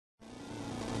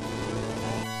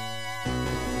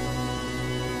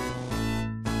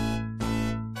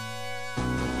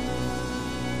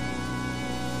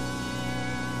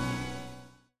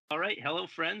All right, hello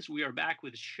friends. We are back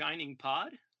with Shining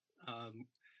Pod. Um,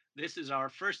 this is our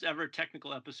first ever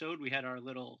technical episode. We had our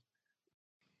little,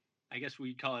 I guess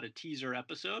we'd call it a teaser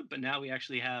episode, but now we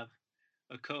actually have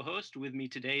a co-host with me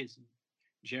today. Is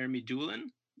Jeremy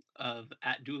Doolin of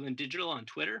 @Doolin Digital on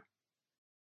Twitter,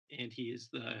 and he is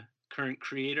the current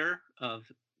creator of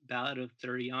Ballad of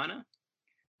Theriana,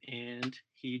 and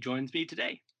he joins me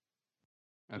today.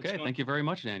 Okay, thank you very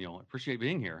much, Daniel. I appreciate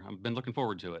being here. I've been looking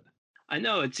forward to it. I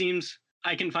know, it seems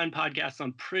I can find podcasts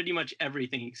on pretty much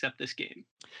everything except this game.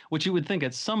 Which you would think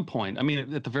at some point, I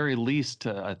mean, at the very least,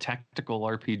 a tactical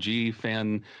RPG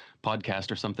fan podcast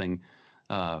or something.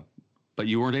 But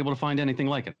you weren't able to find anything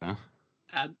like it,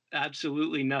 huh?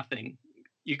 Absolutely nothing.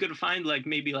 You could find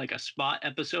maybe a spot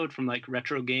episode from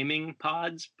retro gaming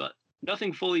pods, but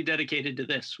nothing fully dedicated to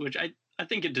this, which I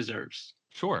think it deserves.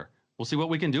 Sure. We'll see what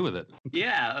we can do with it.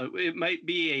 Yeah, it might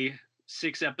be a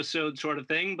 6-episode sort of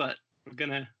thing, but we're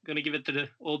gonna give it the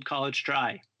old college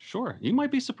try. Sure. You might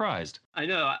be surprised. I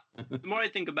know. The more I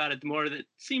think about it, the more that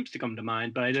seems to come to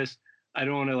mind, but I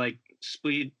don't want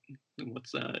to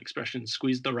what's the expression?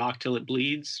 Squeeze the rock till it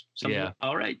bleeds. Yeah.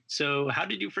 All right. So how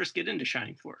did you first get into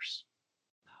Shining Force?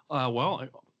 Well,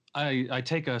 I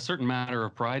take a certain matter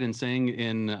of pride in saying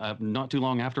in not too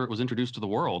long after it was introduced to the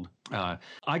world,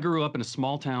 I grew up in a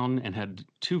small town and had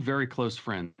two very close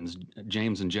friends,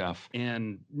 James and Jeff,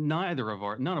 and none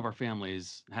of our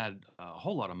families had a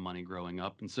whole lot of money growing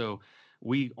up, and so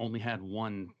we only had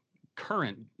one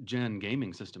current gen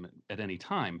gaming system at any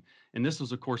time, and this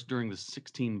was, of course, during the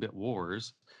 16-bit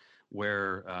wars,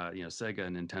 where Sega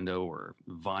and Nintendo were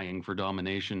vying for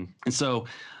domination. And so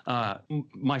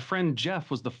my friend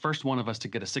Jeff was the first one of us to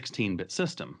get a 16-bit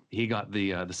system. He got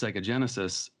the Sega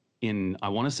Genesis in, I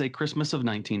want to say, Christmas of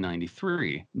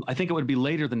 1993. I think it would be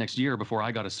later the next year before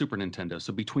I got a Super Nintendo.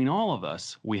 So between all of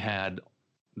us, we had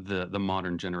the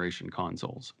modern generation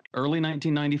consoles. Early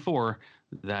 1994,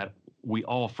 that we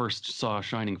all first saw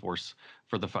Shining Force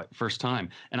for the first time.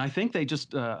 And I think I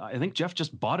think Jeff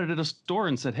just bought it at a store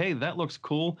and said, "Hey, that looks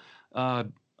cool.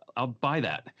 I'll buy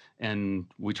that." And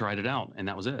we tried it out, and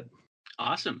that was it.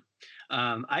 Awesome.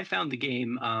 I found the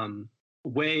game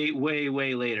way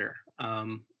later,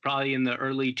 probably in the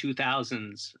early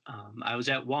 2000s. I was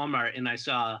at Walmart and I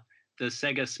saw the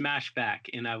Sega Smashback,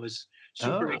 and I was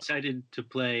super excited to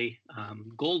play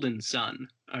Golden Sun,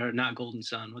 or not Golden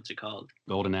Sun. What's it called?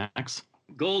 Golden Axe.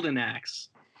 Golden Axe.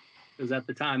 Because at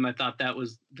the time I thought that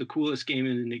was the coolest game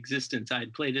in existence. I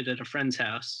had played it at a friend's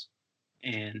house,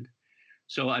 and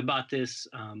so I bought this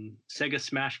Sega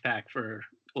Smash Pack for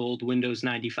old Windows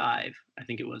 95. I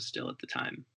think it was still at the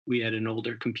time. We had an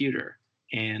older computer,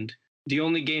 and the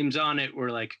only games on it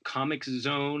were Comix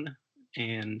Zone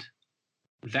and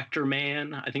Vector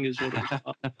Man, I think is what it was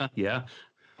called. Yeah.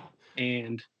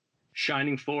 And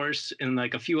Shining Force and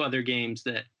a few other games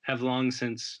that have long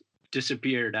since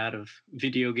disappeared out of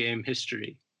video game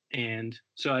history. And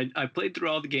so I played through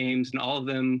all the games, and all of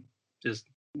them just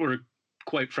were,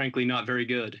 quite frankly, not very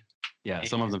good. Yeah,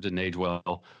 some of them didn't age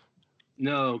well.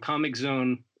 No, Comix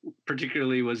Zone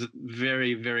particularly was a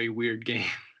very, very weird game.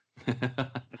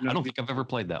 I don't think I've ever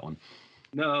played that one.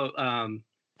 No,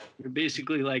 you're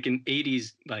basically an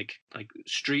 80s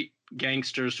street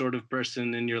gangster sort of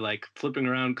person, and you're flipping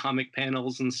around comic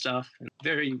panels and stuff. And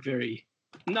very, very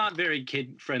not very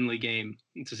kid-friendly game,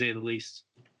 to say the least.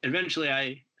 Eventually,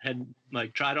 I had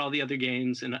tried all the other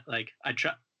games, and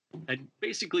I'd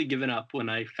basically given up when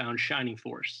I found Shining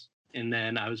Force, and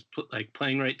then I was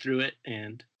playing right through it.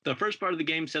 And the first part of the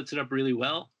game sets it up really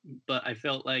well, but I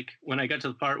felt when I got to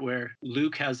the part where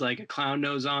Luke has a clown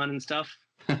nose on and stuff,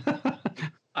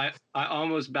 I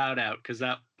almost bowed out, because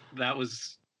that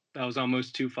was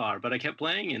almost too far. But I kept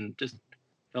playing and just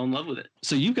fell in love with it.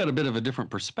 So you've got a bit of a different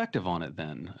perspective on it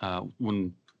then.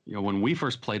 When we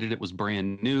first played it, it was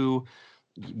brand new.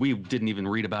 We didn't even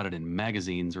read about it in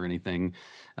magazines or anything.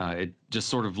 It just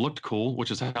sort of looked cool,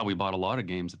 which is how we bought a lot of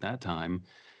games at that time.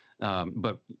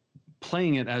 But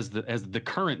playing it as the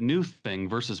current new thing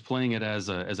versus playing it as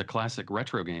a classic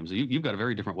retro game, so you've got a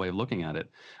very different way of looking at it.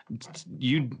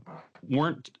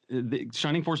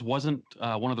 Shining Force wasn't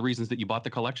one of the reasons that you bought the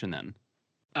collection then?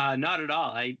 Not at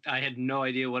all. I had no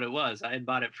idea what it was. I had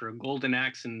bought it for Golden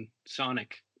Axe and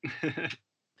Sonic.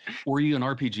 Were you an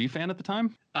RPG fan at the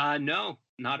time? No,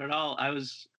 not at all. I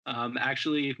was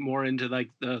actually more into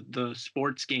the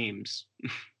sports games.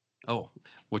 Oh,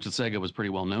 which the Sega was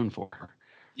pretty well known for.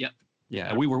 Yep.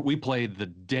 Yeah, we played the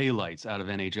daylights out of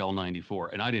NHL 94,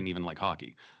 and I didn't even like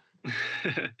hockey.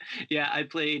 Yeah, I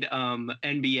played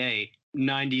NBA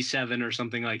 97 or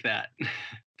something like that.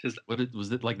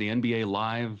 Was it like the NBA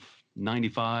Live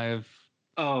 95?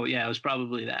 Oh yeah, it was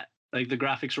probably that. Like the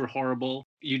graphics were horrible.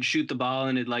 You'd shoot the ball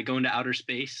and it'd like go into outer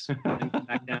space and come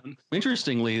back down.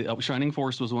 Interestingly, Shining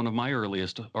Force was one of my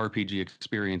earliest RPG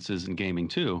experiences in gaming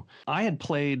too. I had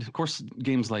played, of course,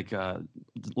 games like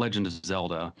Legend of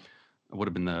Zelda would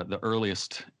have been the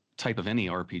earliest type of any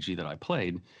RPG that I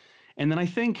played. And then I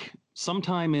think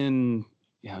sometime in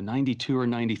 92 or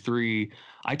 93,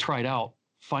 I tried out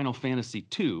Final Fantasy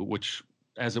II, which,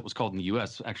 as it was called in the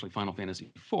US, actually Final Fantasy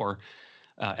IV,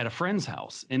 at a friend's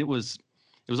house. And it was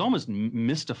almost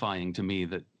mystifying to me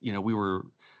that,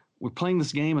 we're playing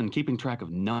this game and keeping track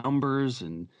of numbers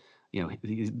and,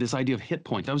 this idea of hit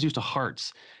points. I was used to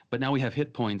hearts, but now we have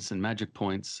hit points and magic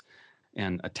points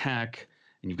and attack,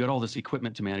 and you've got all this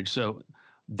equipment to manage. So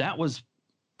that was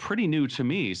pretty new to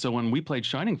me. So when we played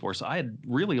Shining Force, I had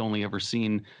really only ever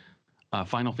seen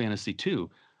Final Fantasy II.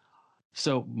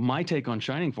 So my take on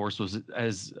Shining Force was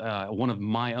as one of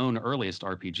my own earliest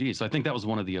RPGs. So I think that was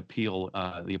one of the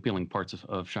appealing parts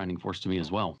of Shining Force to me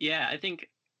as well. Yeah, I think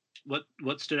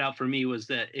what stood out for me was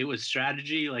that it was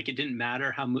strategy. Like it didn't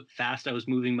matter how fast I was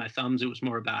moving my thumbs. It was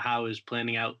more about how I was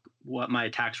planning out what my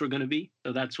attacks were going to be.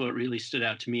 So that's what really stood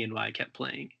out to me and why I kept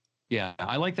playing. Yeah,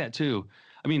 I like that too.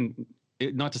 I mean,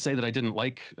 not to say that I didn't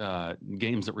like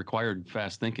games that required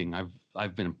fast thinking.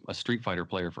 I've been a Street Fighter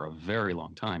player for a very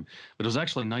long time, but it was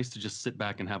actually nice to just sit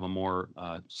back and have a more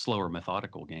slower,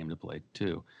 methodical game to play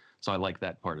too. So I like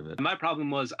that part of it. My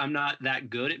problem was I'm not that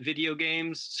good at video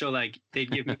games, so like they'd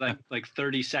give me like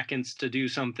 30 seconds to do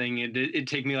something, and it'd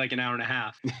take me like an hour and a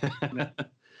half.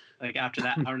 Like after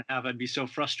that hour and a half, I'd be so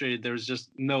frustrated. There was just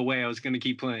no way I was going to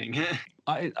keep playing.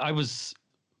 I was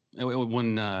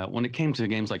when it came to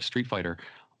games like Street Fighter,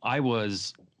 I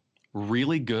was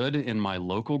really good in my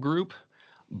local group,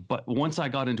 but once I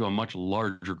got into a much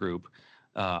larger group,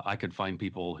 I could find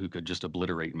people who could just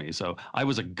obliterate me. So I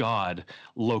was a god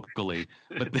locally,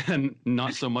 but then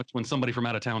not so much when somebody from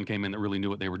out of town came in that really knew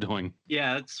what they were doing.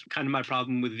 Yeah, that's kind of my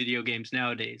problem with video games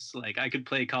nowadays. Like I could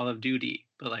play Call of Duty,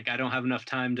 but like I don't have enough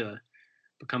time to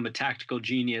become a tactical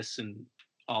genius and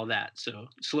all that. So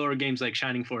slower games like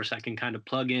Shining Force, I can kind of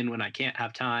plug in when I can't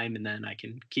have time, and then I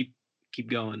can keep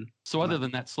going. So other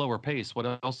than that slower pace, what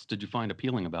else did you find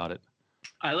appealing about it?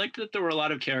 I liked that there were a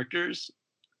lot of characters,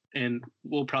 and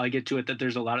we'll probably get to it, that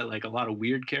there's a lot of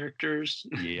weird characters.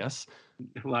 Yes.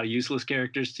 A lot of useless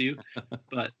characters too.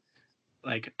 But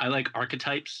like I like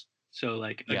archetypes. So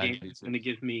like a game that's going to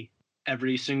give me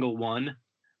every single one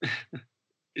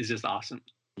is just awesome.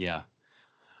 Yeah.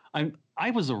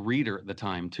 I was a reader at the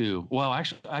time too. Well,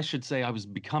 actually, I should say I was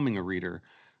becoming a reader.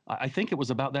 I think it was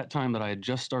about that time that I had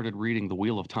just started reading the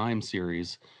Wheel of Time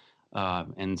series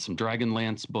and some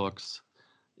Dragonlance books,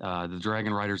 the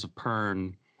Dragon Riders of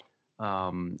Pern,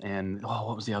 and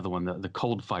what was the other one? The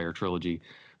Coldfire trilogy.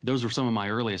 Those were some of my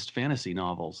earliest fantasy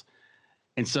novels.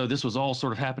 And so this was all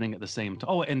sort of happening at the same time.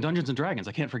 Oh, and Dungeons and Dragons.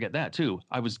 I can't forget that too.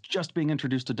 I was just being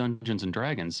introduced to Dungeons and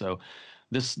Dragons. So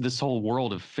this whole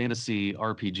world of fantasy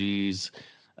RPGs,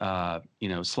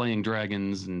 slaying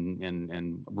dragons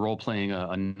and role playing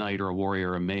a knight or a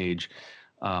warrior or a mage,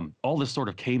 all this sort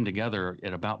of came together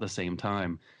at about the same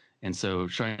time. And so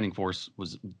Shining Force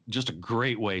was just a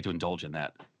great way to indulge in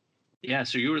that. Yeah,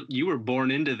 so you were born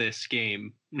into this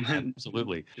game.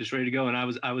 Absolutely. Just ready to go, and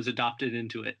I was adopted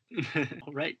into it.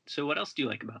 All right. So what else do you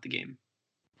like about the game?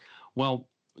 Well,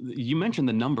 you mentioned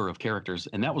the number of characters,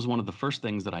 and that was one of the first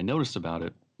things that I noticed about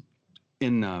it.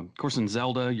 Of course, in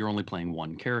Zelda, you're only playing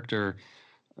one character.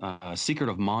 Secret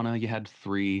of Mana, you had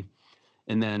 3.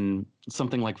 And then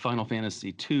something like Final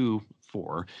Fantasy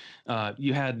 4,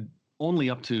 you had only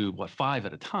up to, 5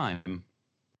 at a time,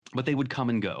 but they would come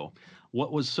and go.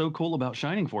 What was so cool about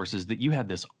Shining Force is that you had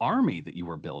this army that you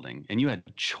were building, and you had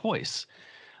choice.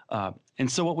 And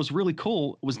so what was really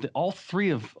cool was that all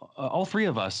three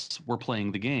of us were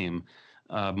playing the game.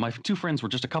 My 2 friends were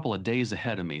just a couple of days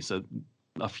ahead of me, so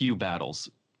a few battles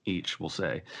each, we'll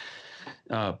say.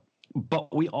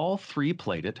 But we all 3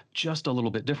 played it just a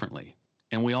little bit differently,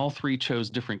 and we all 3 chose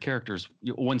different characters.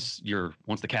 Once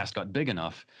the cast got big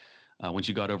enough, once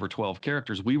you got over 12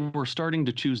 characters, we were starting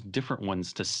to choose different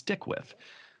ones to stick with.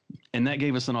 And that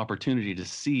gave us an opportunity to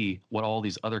see what all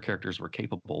these other characters were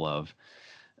capable of.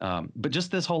 But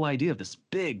just this whole idea of this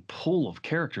big pool of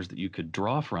characters that you could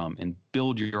draw from and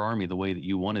build your army the way that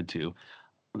you wanted to,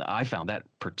 I found that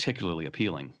particularly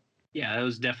appealing. Yeah, that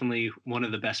was definitely one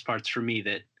of the best parts for me,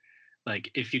 that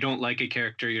like if you don't like a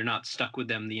character, you're not stuck with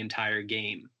them the entire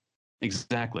game.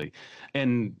 Exactly.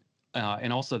 And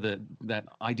also that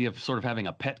idea of sort of having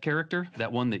a pet character,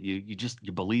 that one that you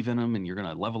believe in them and you're going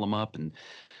to level them up and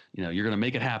you're going to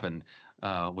make it happen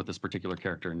with this particular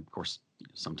character. And of course,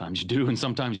 sometimes you do and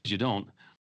sometimes you don't.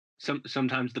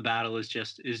 sometimes the battle is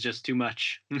just too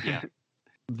much. Yeah.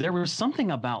 There was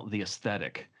something about the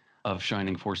aesthetic of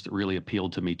Shining Force that really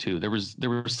appealed to me too. There was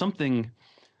something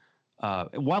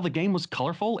while the game was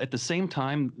colorful, at the same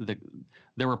time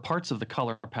there were parts of the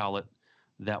color palette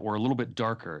that were a little bit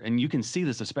darker, and you can see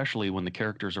this especially when the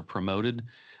characters are promoted.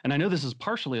 And I know this is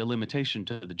partially a limitation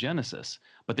to the Genesis,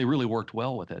 but they really worked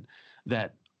well with it.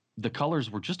 That the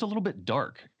colors were just a little bit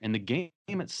dark, and the game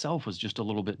itself was just a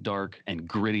little bit dark and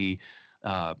gritty.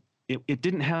 It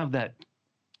didn't have that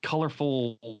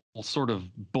colorful sort of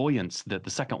buoyance that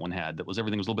the second one had. That was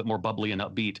everything was a little bit more bubbly and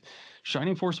upbeat.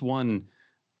 Shining Force 1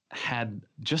 had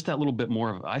just that little bit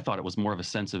more of, I thought it was more of a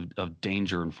sense of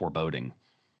danger and foreboding.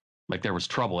 Like there was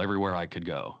trouble everywhere I could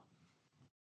go.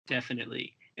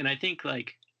 Definitely. And I think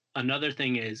like another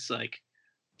thing is like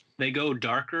they go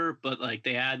darker, but like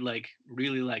they add like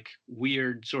really like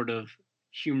weird sort of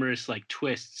humorous like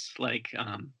twists. Like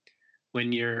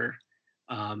when you're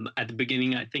at the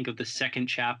beginning, I think of the second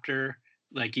chapter,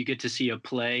 like you get to see a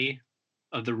play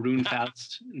of the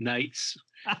Runefaust Knights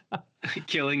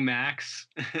killing Max.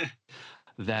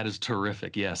 That is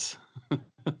terrific. Yes. It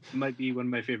might be one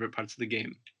of my favorite parts of the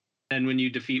game. Then when you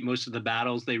defeat most of the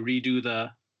battles, they redo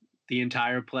the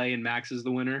entire play and Max is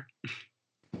the winner.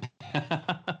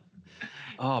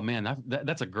 Oh man,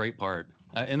 that's a great part.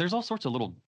 And there's all sorts of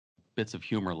little bits of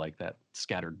humor like that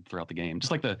scattered throughout the game.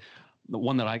 Just like the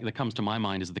one that comes to my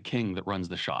mind is the king that runs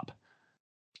the shop.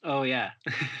 Oh yeah.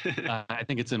 I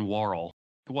think it's in Warl.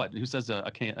 What? Who says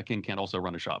a king can't also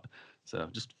run a shop? So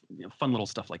just fun little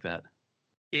stuff like that.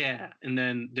 Yeah, and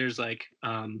then there's like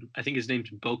I think his name's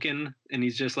Boken, and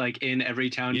he's just like in every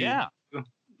town. Yeah,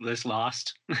 this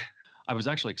Lost. I was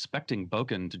actually expecting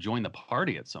Boken to join the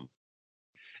party at some.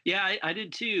 Yeah, I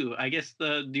did too. I guess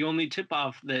the only tip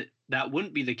off that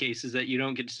wouldn't be the case is that you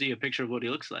don't get to see a picture of what he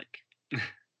looks like.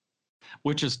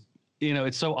 Which is,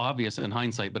 it's so obvious in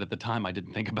hindsight, but at the time I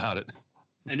didn't think about it.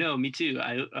 I know, me too.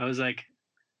 I was like,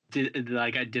 did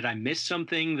I miss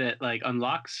something that like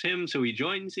unlocks him so he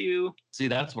joins you? See,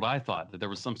 that's what I thought, that there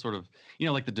was some sort of,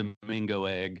 like the Domingo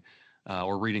egg,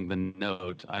 or reading the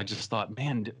note. I just thought,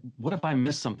 man, what if I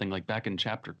missed something like back in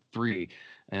chapter 3,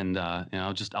 and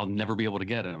I'll never be able to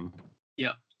get him.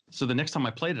 Yep. So the next time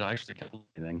I played it, I actually kept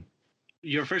anything.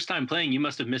 Your first time playing, you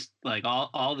must have missed like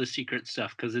all the secret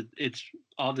stuff because it's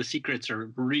all the secrets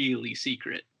are really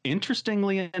secret.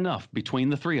 Interestingly enough, between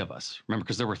the three of us, remember,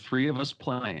 because there were 3 of us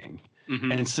playing,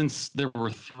 and since there were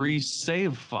 3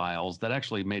 save files, that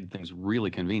actually made things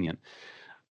really convenient.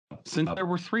 Since there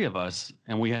were 3 of us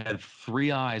and we had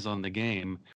 3 eyes on the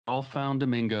game, all found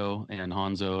Domingo and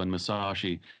Hanzo and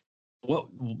Musashi. What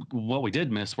we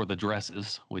did miss were the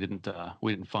dresses. We didn't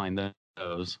find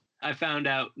those. I found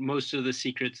out most of the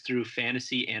secrets through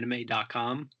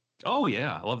fantasyanime.com. Oh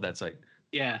yeah, I love that site.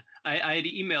 Yeah, I had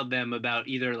emailed them about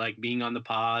either like being on the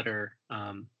pod or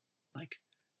like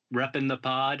repping the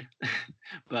pod,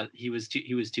 but he was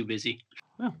too busy.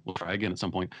 Well, we'll try again at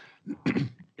some point.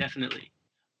 Definitely.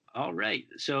 All right,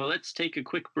 so let's take a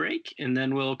quick break and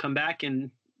then we'll come back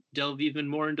and delve even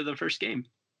more into the first game.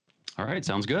 All right,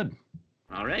 sounds good.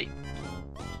 All right.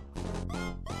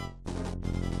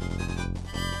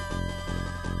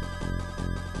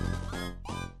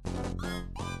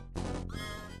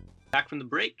 Back from the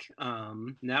break.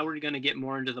 Now we're going to get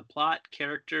more into the plot,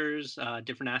 characters,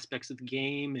 different aspects of the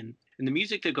game, and the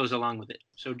music that goes along with it.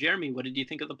 So, Jeremy, what did you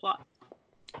think of the plot?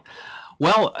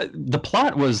 Well, the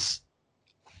plot was.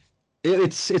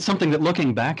 It's something that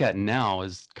looking back at now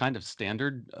is kind of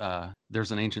standard.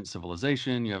 There's an ancient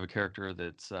civilization. You have a character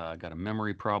that's got a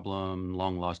memory problem,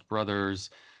 long lost brothers,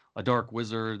 a dark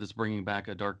wizard that's bringing back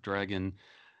a dark dragon.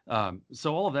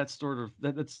 So all of that sort of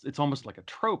it's almost like a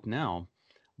trope now.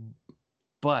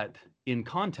 But in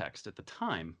context at the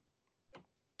time,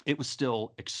 it was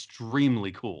still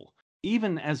extremely cool.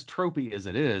 Even as tropey as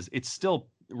it is, it's still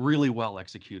really well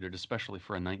executed, especially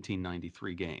for a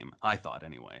 1993 game, I thought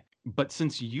anyway. But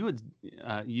since you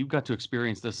got to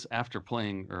experience this after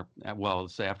playing, or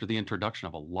say after the introduction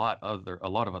of a lot of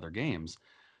other games,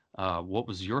 what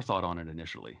was your thought on it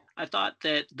initially? I thought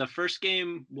that the first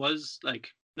game was like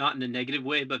not in a negative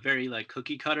way, but very like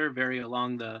cookie cutter, very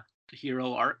along the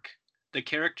hero arc. The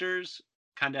characters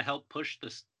kind of help push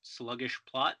the sluggish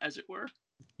plot, as it were.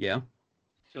 Yeah.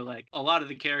 So like a lot of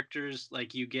the characters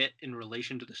like you get in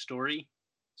relation to the story.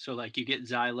 So like you get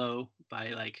Xylo by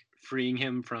like freeing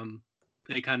him from,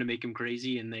 they kind of make him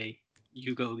crazy, and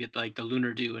you go get like the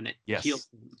Lunar Dew and it heals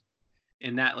him.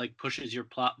 And that like pushes your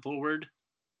plot forward.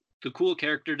 The cool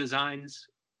character designs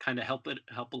kind of help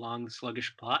along the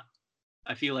sluggish plot.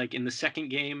 I feel like in the second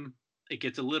game it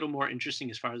gets a little more interesting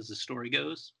as far as the story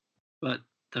goes. But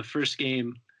the first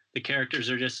game, the characters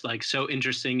are just like so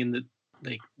interesting, and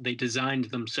they designed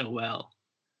them so well.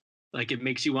 Like it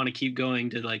makes you want to keep going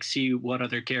to like see what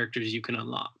other characters you can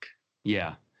unlock.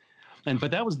 Yeah.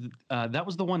 But that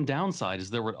was the one downside, is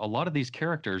there were a lot of these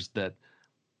characters that,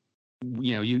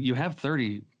 you know, you have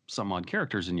 30 some odd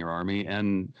characters in your army,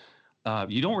 and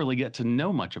you don't really get to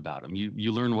know much about them.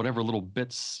 You learn whatever little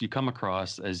bits you come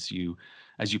across as you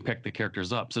pick the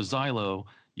characters up. So Xylo,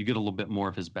 you get a little bit more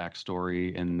of his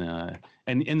backstory, and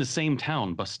in the same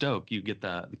town, Bastoke, you get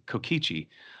the Kokichi,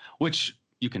 which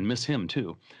you can miss him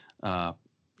too.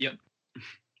 Yep.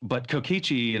 But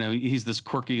Kokichi, you know, he's this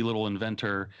quirky little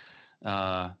inventor,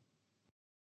 but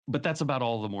that's about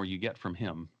all the more you get from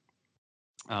him.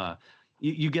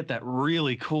 You get that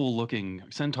really cool looking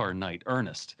centaur knight,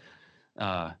 Ernest,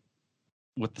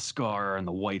 with the scar and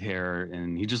the white hair,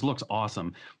 and he just looks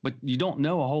awesome. But you don't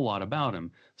know a whole lot about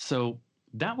him. So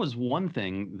that was one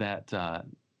thing that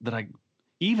that I,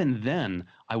 even then,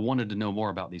 I wanted to know more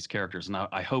about these characters, and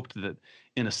I hoped that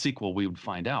in a sequel we would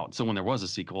find out. So when there was a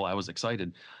sequel, I was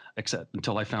excited, except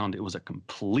until I found it was a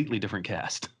completely different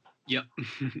cast. Yep.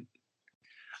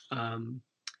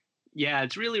 Yeah,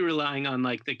 it's really relying on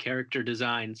like the character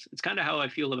designs. It's kind of how I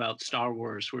feel about Star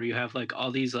Wars, where you have like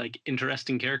all these like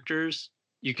interesting characters.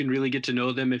 You can really get to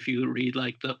know them if you read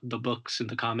like the books and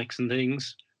the comics and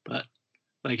things. But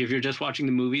like if you're just watching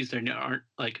the movies, there aren't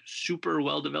like super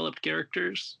well developed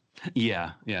characters.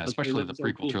 Yeah, But especially the so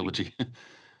prequel cool. trilogy.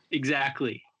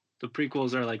 Exactly. The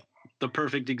prequels are like the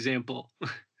perfect example.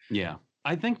 Yeah.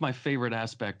 I think my favorite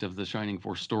aspect of the Shining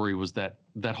Force story was that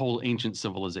whole ancient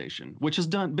civilization, which has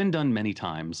been done many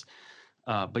times.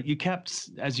 But you kept,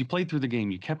 as you played through the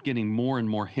game, you kept getting more and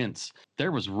more hints.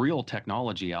 There was real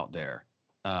technology out there,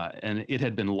 and it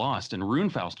had been lost. And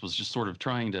Runefaust was just sort of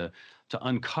trying to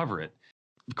uncover it.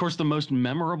 Of course, the most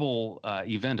memorable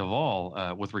event of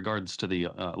all, with regards to the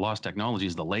lost technology,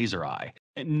 is the laser eye.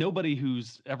 And nobody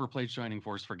who's ever played Shining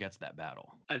Force forgets that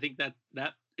battle. I think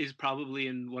that is probably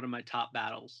in one of my top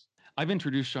battles. I've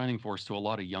introduced Shining Force to a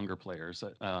lot of younger players.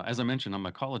 As I mentioned, I'm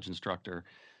a college instructor,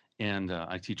 and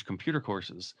I teach computer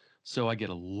courses, so I get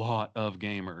a lot of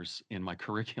gamers in my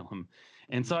curriculum,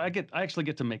 and so I actually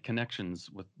get to make connections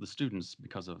with the students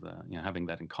because of having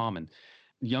that in common.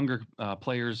 Younger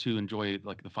players who enjoy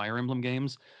like the Fire Emblem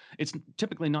games, it's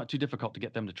typically not too difficult to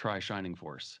get them to try Shining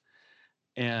Force,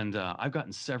 and I've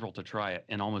gotten several to try it,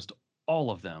 and almost all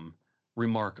of them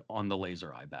remark on the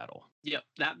laser eye battle. Yep,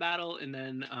 that battle, and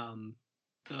then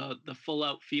the full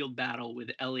out field battle with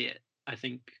Elliot, I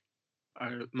think,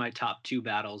 are my top two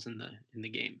battles in the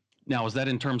game. Now, is that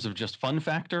in terms of just fun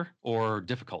factor or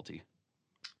difficulty?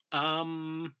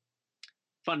 Fun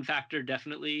factor,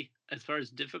 definitely. As far as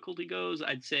difficulty goes,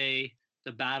 I'd say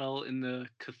the battle in the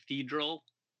cathedral,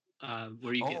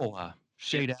 where you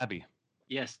Shade yes, Abbey.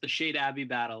 Yes, the Shade Abbey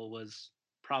battle was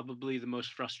probably the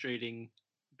most frustrating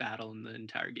battle in the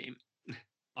entire game.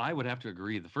 I would have to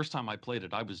agree. The first time I played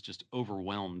it, I was just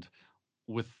overwhelmed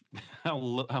with how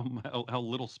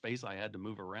little space I had to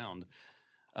move around.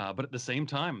 But at the same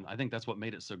time, I think that's what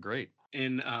made it so great.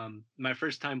 And my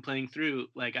first time playing through,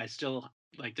 like I still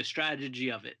like the strategy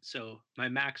of it. So my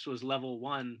max was level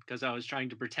 1 because I was trying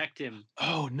to protect him.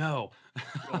 Oh no.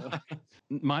 So,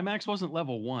 My max wasn't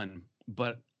level 1,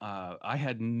 but I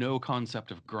had no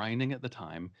concept of grinding at the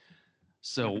time.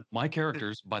 So my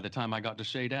characters, by the time I got to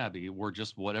Shade Abbey, were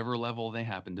just whatever level they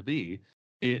happened to be.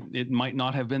 It might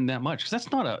not have been that much, because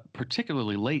that's not a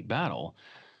particularly late battle.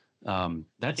 I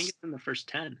think it's in the first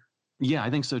 10. Yeah,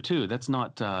 I think so too. That's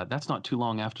not too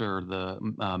long after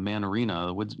the Man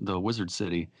Arena, the Wizard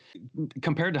City.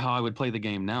 Compared to how I would play the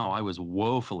game now, I was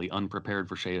woefully unprepared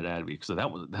for Shaded Abbey, so that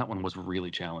one was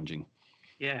really challenging.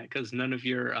 Yeah, because none of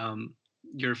your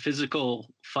physical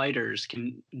fighters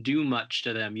can do much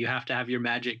to them. You have to have your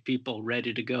magic people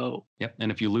ready to go. Yep,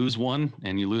 and if you lose one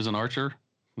and you lose an archer,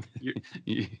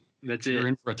 that's you're it.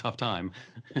 in for a tough time.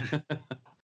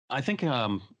 I think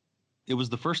it was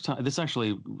the first time. This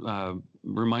actually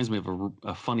reminds me of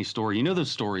a funny story. You know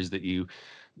those stories that you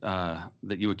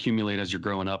accumulate as you're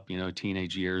growing up,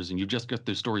 teenage years, and you just got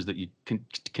those stories that you can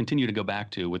continue to go back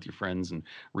to with your friends and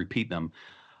repeat them.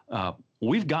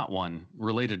 We've got one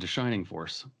related to Shining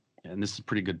Force, and this is a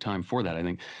pretty good time for that, I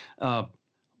think.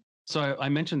 So I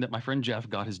mentioned that my friend Jeff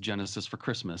got his Genesis for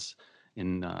Christmas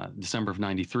in December of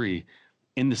 '93.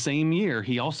 In the same year,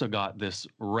 he also got this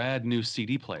rad new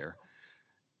CD player.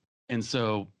 And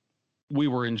so we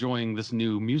were enjoying this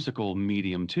new musical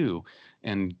medium too,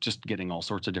 and just getting all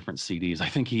sorts of different CDs. I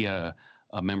think he had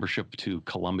a membership to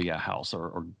Columbia House,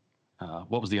 or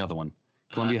what was the other one?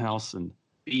 Columbia House and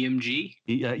BMG.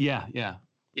 Yeah.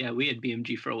 Yeah, we had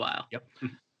BMG for a while. Yep.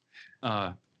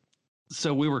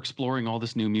 So we were exploring all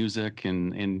this new music,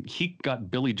 and he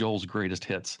got Billy Joel's greatest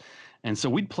hits, and so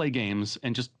we'd play games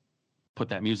and just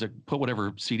put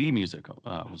whatever CD music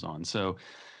was on. So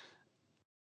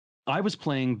I was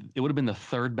playing. It would have been the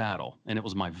third battle, and it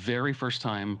was my very first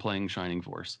time playing Shining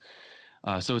Force.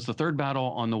 So it's the third battle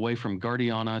on the way from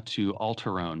Guardiana to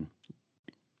Alterone,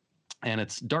 and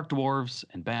it's Dark Dwarves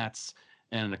and Bats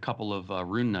and a couple of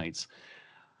Rune Knights.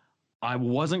 I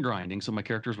wasn't grinding, so my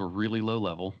characters were really low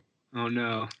level. Oh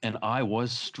no. And I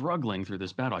was struggling through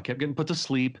this battle. I kept getting put to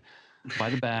sleep by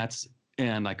the bats,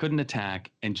 and I couldn't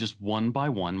attack. And just one by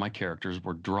one, my characters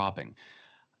were dropping.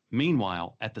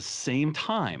 Meanwhile, at the same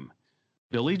time,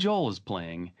 Billy Joel is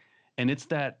playing, and it's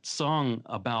that song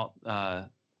about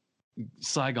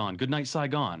Saigon, Goodnight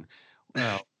Saigon,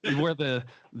 where the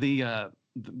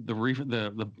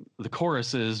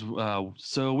chorus is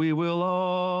so we will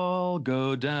all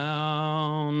go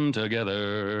down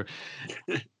together.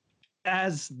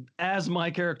 As my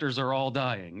characters are all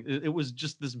dying, it was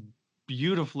just this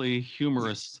beautifully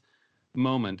humorous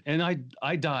moment. And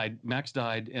I died, Max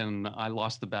died, and I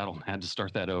lost the battle and had to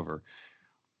start that over.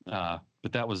 But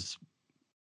that was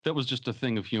just a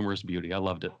thing of humorous beauty. I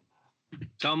loved it.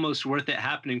 It's almost worth it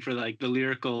happening for like the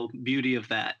lyrical beauty of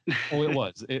that. Oh, it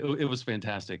was. It was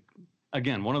fantastic.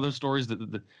 Again, one of those stories that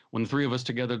when the three of us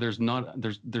together, there's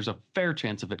a fair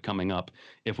chance of it coming up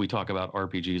if we talk about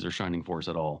RPGs or Shining Force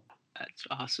at all. That's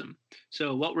awesome.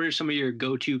 So what were some of your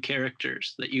go-to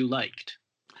characters that you liked?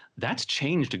 That's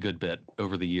changed a good bit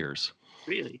over the years.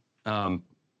 Really?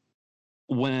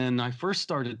 When I first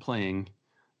started playing,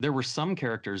 there were some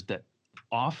characters that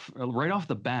right off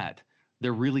the bat,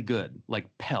 they're really good, like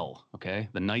Pell, okay?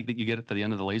 The knight that you get at the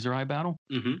end of the laser eye battle.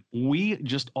 Mm-hmm. We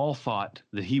just all thought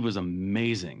that he was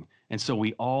amazing. And so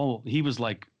he was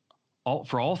like,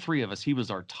 for all three of us, he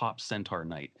was our top centaur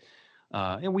knight.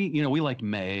 And we liked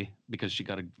May because she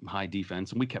got a high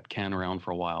defense, and we kept Ken around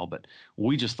for a while, but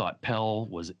we just thought Pell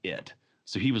was it.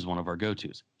 So he was one of our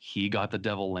go-tos. He got the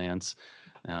Devil Lance.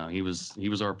 He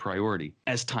was our priority.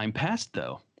 As time passed,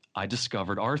 though, I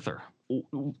discovered Arthur.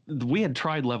 We had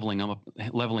tried leveling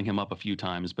him up a few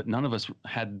times, but none of us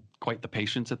had quite the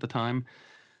patience at the time,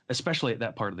 especially at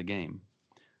that part of the game.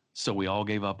 So we all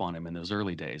gave up on him in those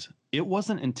early days. It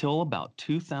wasn't until about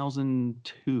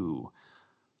 2002,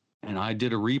 and I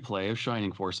did a replay of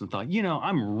Shining Force and thought,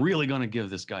 I'm really going to give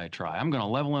this guy a try. I'm going to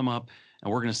level him up,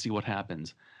 and we're going to see what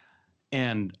happens.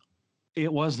 And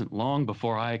it wasn't long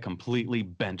before I completely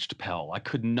benched Pell. I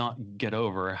could not get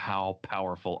over how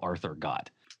powerful Arthur got.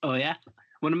 Oh, yeah?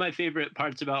 One of my favorite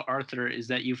parts about Arthur is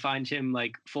that you find him,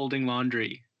 like, folding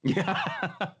laundry. Yeah.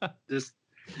 Just,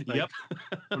 like, yep.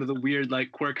 one of the weird,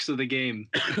 like, quirks of the game.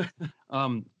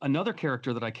 Another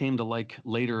character that I came to like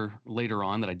later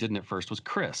on that I didn't at first was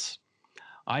Chris.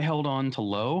 I held on to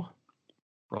Lo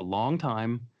for a long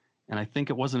time, and I think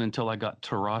it wasn't until I got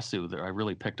Tarasu that I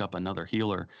really picked up another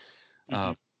healer.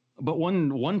 Mm-hmm. But one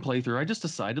playthrough, I just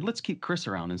decided, let's keep Chris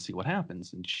around and see what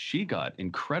happens. And she got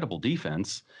incredible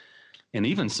defense and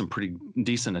even some pretty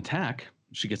decent attack.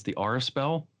 She gets the Aura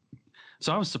spell.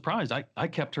 So I was surprised. I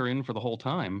kept her in for the whole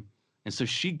time. And so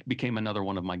she became another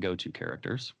one of my go-to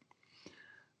characters.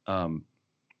 One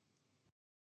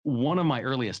of my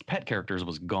earliest pet characters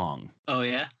was Gong. Oh,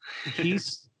 yeah?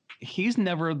 He's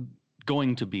never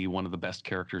going to be one of the best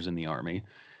characters in the army.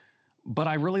 But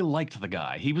I really liked the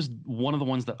guy. He was one of the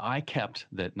ones that I kept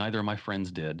that neither of my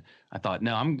friends did. I thought,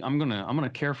 no, I'm gonna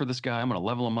care for this guy. I'm gonna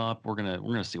level him up. We're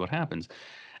gonna see what happens.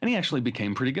 And he actually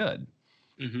became pretty good.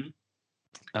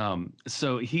 Mm-hmm.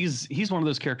 So he's one of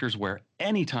those characters where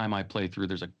anytime I play through,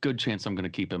 there's a good chance I'm gonna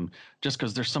keep him, just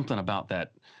because there's something about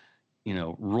that,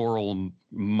 rural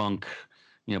monk,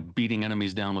 beating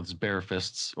enemies down with his bare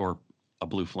fists, or a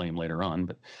blue flame later on.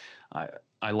 But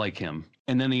I like him.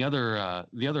 And then the other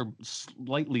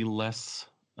slightly less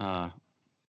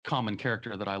common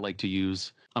character that I like to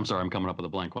use. I'm sorry, I'm coming up with a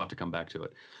blank. We'll have to come back to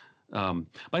it. But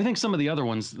I think some of the other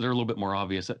ones, they're a little bit more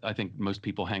obvious. I think most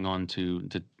people hang on to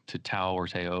Tao or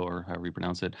Teo, or however you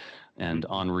pronounce it, and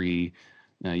Henri.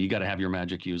 You got to have your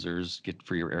magic users get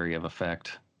for your area of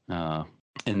effect. And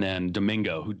then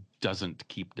Domingo, who doesn't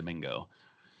keep Domingo.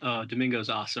 Oh, Domingo's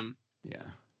awesome. Yeah.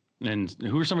 And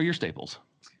who are some of your staples?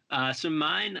 So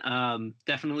mine,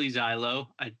 definitely Xylo.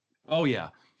 Oh, yeah.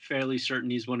 Fairly certain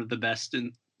he's one of the best,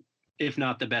 if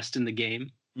not the best in the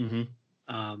game. Mm-hmm.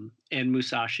 And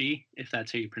Musashi, if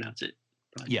that's how you pronounce it.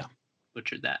 Probably yeah.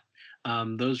 Butchered that.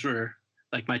 Those were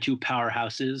like my two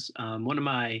powerhouses. One of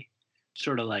my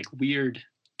sort of like weird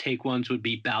take ones would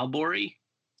be Balbori.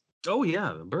 Oh,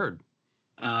 yeah, the bird.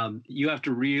 You have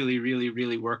to really, really,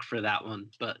 really work for that one,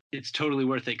 but it's totally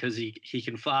worth it because he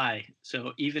can fly.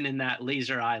 So even in that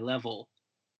laser eye level,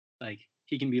 like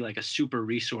he can be like a super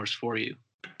resource for you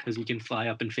because he can fly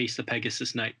up and face the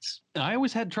Pegasus Knights. I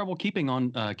always had trouble keeping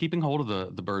hold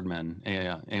of the Birdmen,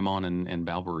 Amon and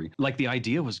Balbury. Like the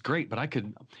idea was great, but I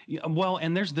could, well,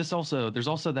 and there's also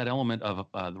that element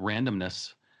of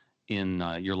randomness in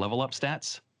your level up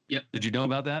stats. Yep. Did you know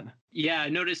about that? Yeah, I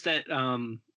noticed that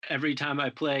every time I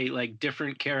play, like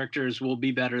different characters will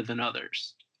be better than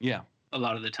others. Yeah. A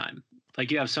lot of the time.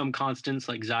 Like you have some constants,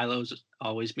 like Xylo's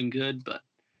always been good, but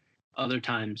other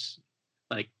times,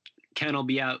 like Ken will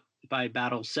be out by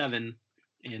battle 7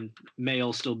 and May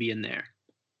will still be in there,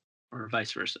 or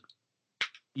vice versa.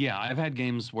 Yeah, I've had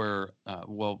games where,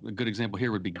 well, a good example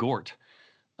here would be Gort.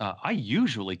 I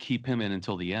usually keep him in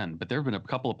until the end, but there have been a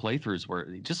couple of playthroughs where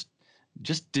he just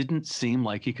didn't seem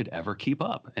like he could ever keep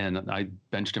up, and I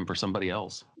benched him for somebody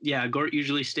else. Yeah, Gort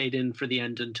usually stayed in for the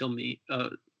end until me,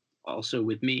 also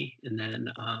with me, and then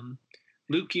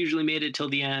Luke usually made it till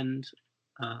the end.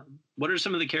 What are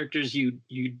some of the characters you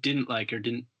didn't like or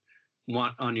didn't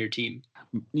want on your team?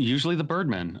 Usually the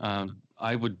Birdmen.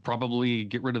 I would probably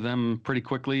get rid of them pretty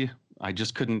quickly. I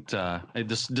just couldn't.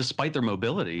 Despite their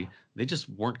mobility, they just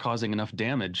weren't causing enough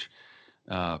damage.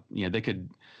 They could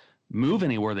move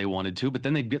anywhere they wanted to, but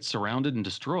then they'd get surrounded and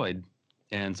destroyed.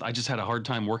 And I just had a hard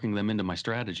time working them into my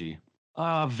strategy.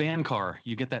 Vankar,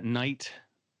 you get that knight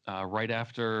right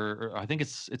after. I think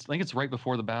it's right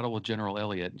before the battle with General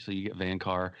Elliot. So you get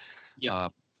Vankar. Yeah.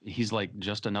 He's like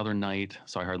just another knight,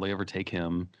 so I hardly ever take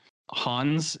him.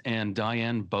 Hans and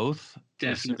Diane both.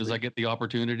 Definitely. As soon as I get the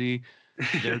opportunity,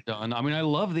 they're done. I mean, I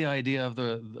love the idea of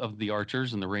the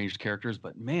archers and the ranged characters,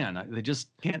 but man, they just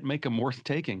can't make them worth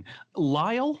taking.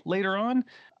 Lyle later on,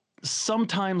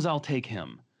 sometimes I'll take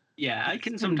him. Yeah, I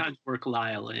can sometimes work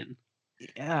Lyle in.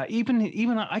 Yeah,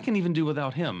 even I can even do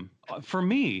without him. For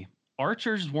me,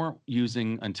 archers weren't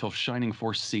using until Shining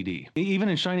Force CD. Even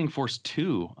in Shining Force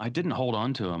 2, I didn't hold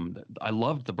on to them. I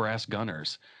loved the brass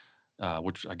gunners,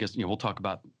 which I guess we'll talk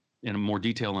about in more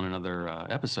detail in another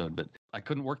episode, but I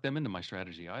couldn't work them into my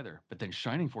strategy either. But then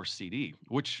Shining Force CD,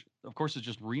 which of course is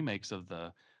just remakes of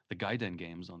the Gaiden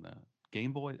games on the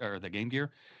Game Boy or the Game Gear.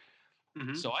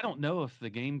 Mm-hmm. So I don't know if the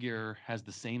Game Gear has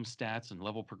the same stats and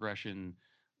level progression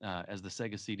as the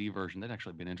Sega CD version. That'd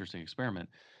actually be an interesting experiment.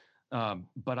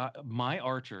 But my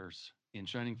archers in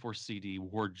Shining Force CD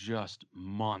were just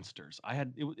monsters. I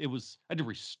had to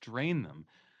restrain them.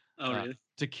 Oh, really?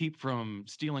 To keep from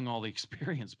stealing all the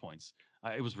experience points.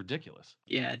 It was ridiculous.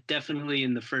 Yeah, definitely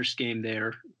in the first game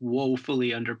they're woefully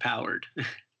underpowered.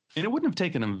 And it wouldn't have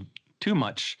taken them too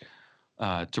much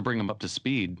to bring them up to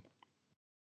speed.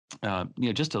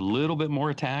 Just a little bit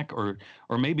more attack or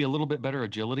maybe a little bit better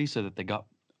agility so that they got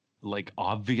like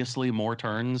obviously more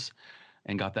turns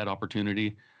and got that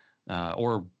opportunity,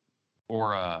 or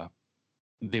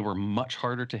they were much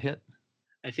harder to hit.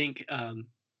 I think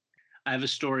I have a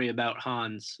story about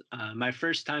Hans. My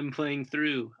first time playing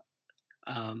through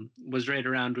was right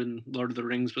around when Lord of the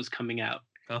Rings was coming out.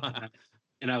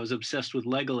 And I was obsessed with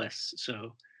Legolas.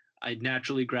 So I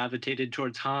naturally gravitated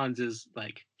towards Hans as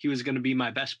like he was going to be my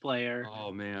best player.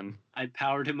 Oh, man. I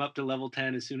powered him up to level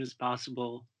 10 as soon as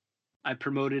possible. I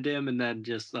promoted him and then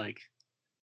just like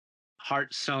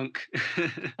heart sunk.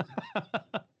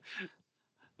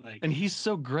 And he's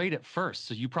so great at first.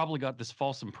 So you probably got this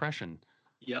false impression.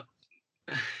 Yep.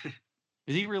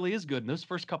 He really is good in those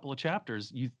first couple of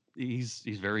chapters. He's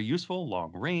very useful,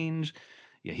 long range.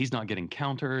 Yeah, he's not getting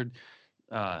countered.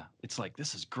 It's like,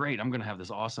 this is great. I'm going to have this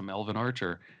awesome elven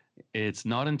archer. It's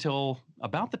not until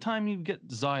about the time you get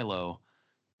Xylo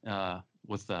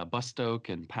with Bustoke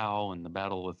and Powell and the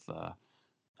battle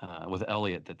with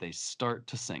Elliot that they start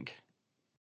to sink.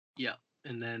 Yeah,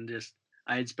 and then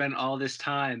I had spent all this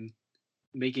time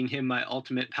making him my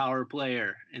ultimate power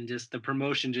player, and just the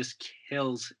promotion just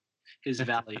kills his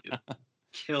value.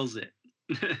 Kills it.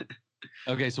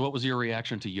 Okay, so what was your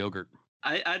reaction to Yogurt?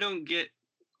 I don't get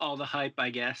all the hype, I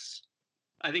guess.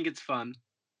 I think it's fun,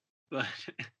 but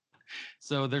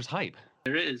so there's hype.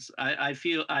 There is. I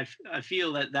feel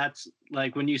that that's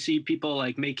like when you see people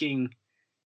like making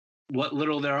what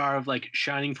little there are of like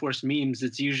Shining Force memes,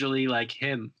 it's usually like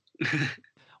him.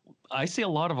 I see a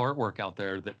lot of artwork out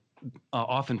there that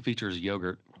often features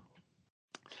Yogurt.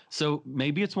 So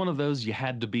maybe it's one of those you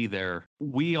had to be there.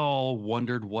 We all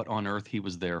wondered what on earth he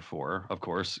was there for. Of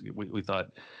course, we thought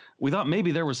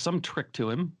maybe there was some trick to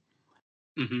him.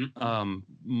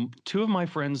 Mm-hmm. Two of my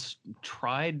friends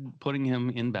tried putting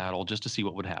him in battle just to see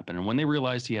what would happen, and when they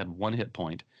realized he had one hit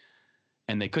point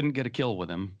and they couldn't get a kill with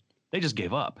him, they just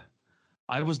gave up.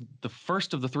 I was the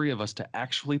first of the three of us to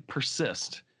actually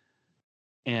persist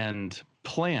and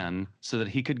plan so that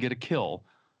he could get a kill.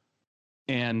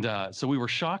 And so we were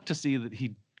shocked to see that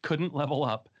he couldn't level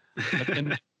up. But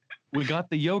then we got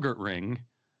the yogurt ring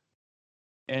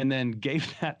and then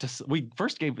gave that to, we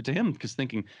first gave it to him because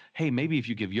thinking, hey, maybe if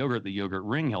you give Yogurt the yogurt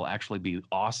ring, he'll actually be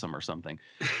awesome or something.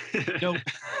 Nope.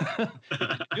 He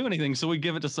didn't do anything. So we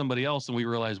give it to somebody else and we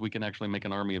realized we can actually make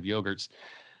an army of Yogurts.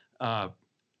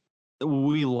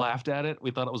 We laughed at it.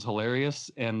 We thought it was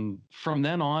hilarious. And from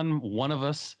then on, one of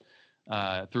us,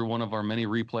 through one of our many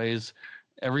replays,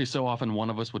 every so often one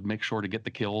of us would make sure to get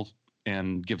the kill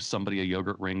and give somebody a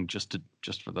yogurt ring just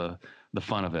for the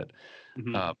fun of it.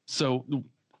 Mm-hmm. So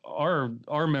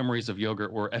our memories of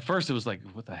yogurt were, at first it was like,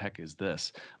 what the heck is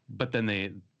this? But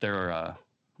then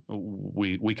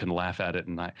we can laugh at it,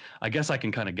 and I guess I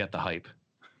can kind of get the hype.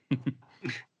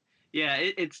 Yeah,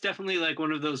 it's definitely like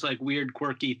one of those like weird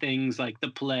quirky things like the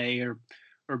play or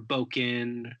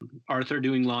Boken, Arthur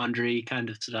doing laundry kind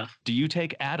of stuff. Do you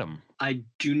take Adam? I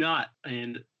do not.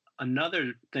 And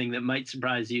another thing that might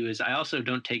surprise you is I also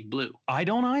don't take blue. I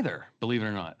don't either, believe it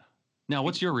or not. Now,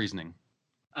 what's your reasoning?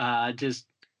 Just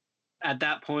at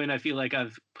that point, I feel like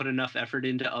I've put enough effort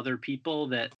into other people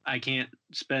that I can't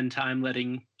spend time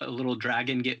letting a little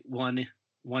dragon get one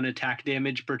attack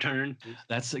damage per turn.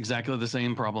 That's exactly the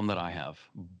same problem that I have.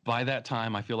 By that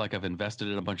time, I feel like I've invested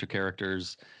in a bunch of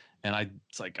characters, and I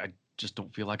just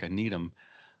don't feel like I need them.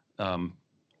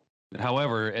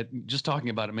 However, just talking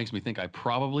about it makes me think I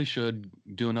probably should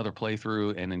do another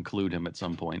playthrough and include him at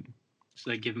some point.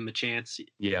 So I give him a chance.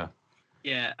 Yeah.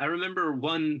 Yeah, I remember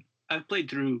I've played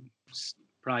through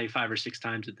probably 5 or 6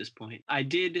 times at this point. I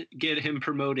did get him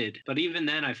promoted, but even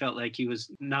then I felt like he was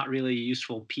not really a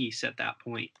useful piece at that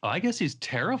point. I guess he's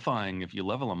terrifying if you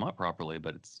level him up properly,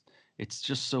 but it's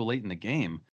just so late in the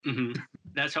game. Mm-hmm.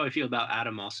 That's how I feel about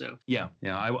Adam also. Yeah.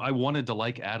 I wanted to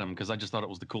like Adam because I just thought it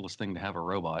was the coolest thing to have a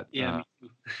robot. Yeah.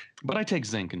 But I take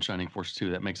Zinc and Shining Force 2.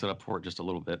 That makes it up for it just a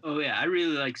little bit. Oh yeah, I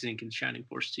really like Zinc and Shining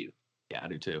Force 2. Yeah, I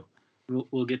do too.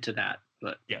 We'll get to that.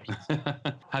 But yeah.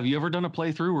 Have you ever done a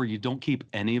playthrough where you don't keep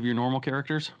any of your normal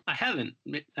characters? I haven't.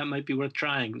 That might be worth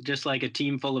trying. Just like a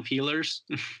team full of healers.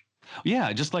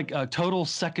 Yeah, just like a total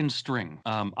second string.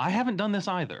 I haven't done this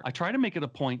either. I try to make it a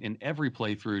point in every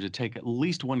playthrough to take at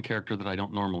least one character that I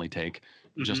don't normally take,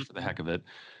 just for the heck of it.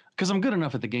 Because I'm good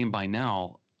enough at the game by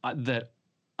now that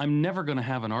I'm never going to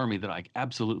have an army that I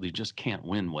absolutely just can't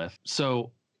win with.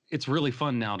 So it's really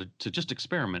fun now to just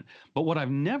experiment. But what I've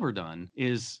never done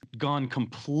is gone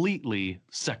completely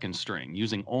second string,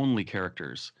 using only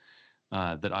characters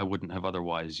that I wouldn't have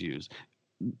otherwise used.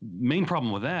 Main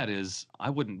problem with that is I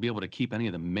wouldn't be able to keep any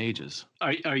of the mages.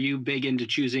 Are you big into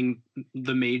choosing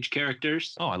the mage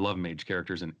characters? Oh, I love mage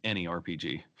characters in any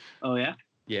RPG. Oh, yeah?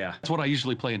 Yeah. That's what I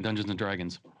usually play in Dungeons &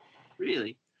 Dragons.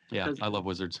 Really? Yeah, I love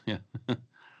wizards. Yeah.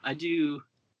 I do.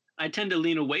 I tend to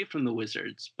lean away from the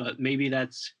wizards, but maybe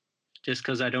that's just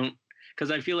because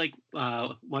I feel like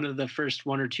one of the first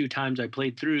 1 or 2 times I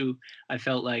played through, I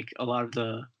felt like a lot of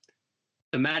the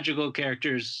magical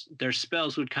characters, their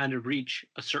spells would kind of reach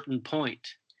a certain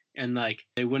point and like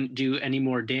they wouldn't do any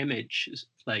more damage.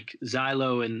 Like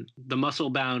Xylo and the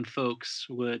muscle-bound folks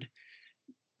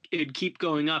it'd keep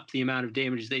going up the amount of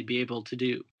damage they'd be able to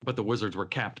do. But the wizards were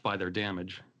capped by their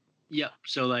damage. Yep.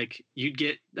 So like you'd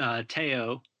get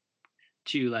Teo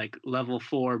to like level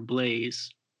 4 Blaze,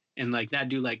 and like that'd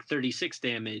do like 36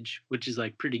 damage, which is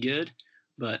like pretty good.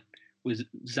 But with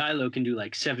Xylo can do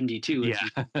like 72. Yeah.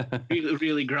 really,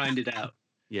 really grind it out.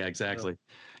 Yeah, exactly.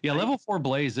 Yeah, level 4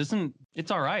 Blaze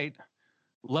it's all right.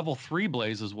 Level 3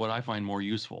 Blaze is what I find more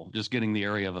useful, just getting the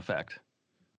area of effect.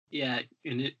 Yeah,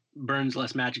 and it burns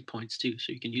less magic points too,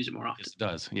 so you can use it more often. Yes, it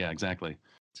does. Yeah, exactly.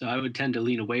 So I would tend to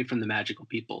lean away from the magical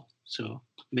people. So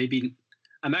maybe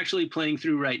I'm actually playing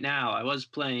through right now. I was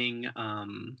playing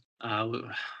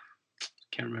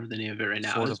can't remember the name of it right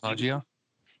now. Sword of Hagia?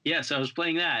 Yes, I was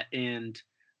playing that, and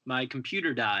my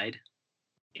computer died.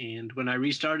 And when I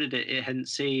restarted it, it hadn't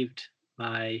saved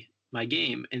my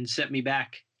game and sent me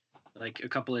back like a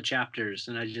couple of chapters,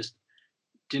 and I just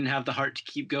didn't have the heart to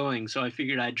keep going. So I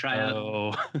figured I'd try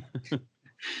out.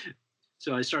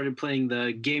 So I started playing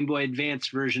the Game Boy Advance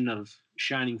version of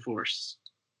Shining Force.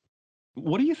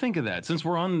 What do you think of that?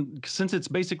 Since it's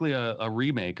basically a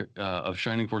remake of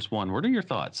Shining Force 1, what are your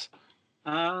thoughts?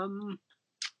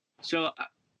 So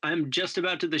I'm just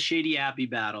about to the Shady Abbey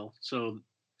battle, so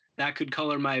that could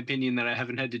color my opinion that I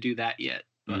haven't had to do that yet.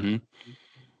 But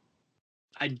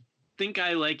I think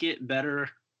I like it better,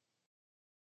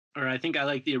 or I think I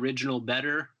like the original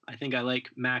better. I think I like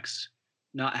Max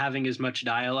not having as much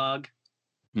dialogue.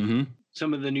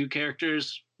 some of the new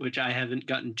characters, which I haven't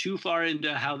gotten too far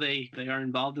into how they are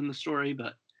involved in the story,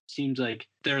 but seems like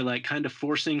they're like kind of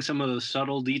forcing some of those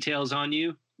subtle details on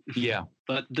you. Yeah.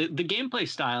 But the gameplay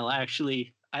style,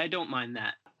 actually, I don't mind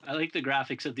that. I like the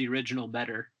graphics of the original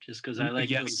better, just because I like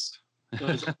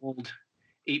those old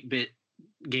 8-bit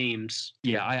games.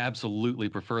 Yeah, I absolutely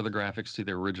prefer the graphics to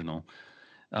the original.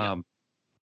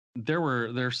 There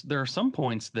are some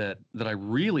points that I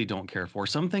really don't care for.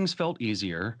 Some things felt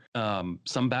easier.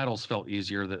 Some battles felt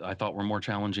easier that I thought were more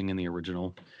challenging in the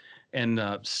original. And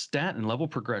stat and level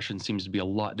progression seems to be a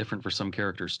lot different for some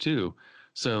characters too.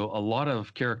 So a lot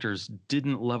of characters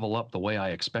didn't level up the way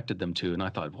I expected them to, and I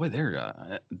thought, boy,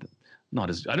 they're not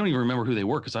as. I don't even remember who they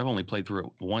were because I've only played through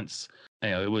it once.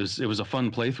 It was a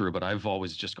fun playthrough, but I've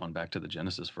always just gone back to the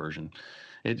Genesis version.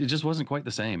 It just wasn't quite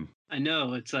the same. I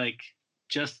know, it's like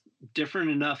just different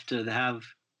enough to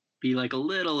be like a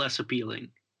little less appealing.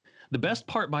 The best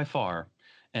part by far,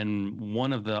 and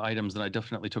one of the items that I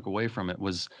definitely took away from it,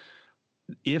 was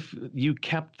if you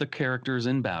kept the characters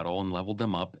in battle and leveled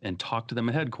them up and talked to them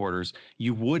at headquarters,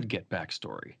 you would get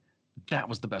backstory. That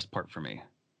was the best part for me.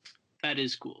 That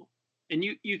is cool. And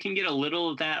you can get a little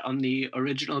of that on the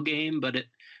original game, but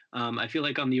I feel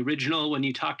like on the original, when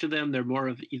you talk to them, they're more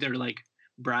of either like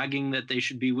bragging that they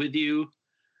should be with you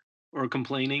or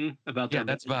complaining about their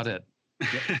that's about it.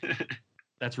 Yep.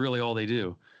 That's really all they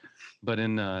do. But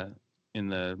in the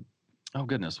oh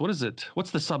goodness, what is it?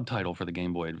 What's the subtitle for the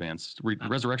Game Boy Advance?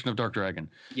 Resurrection of Dark Dragon.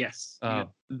 Yes.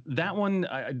 That one,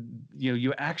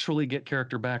 you actually get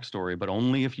character backstory, but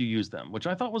only if you use them, which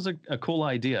I thought was a cool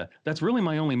idea. That's really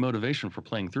my only motivation for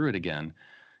playing through it again,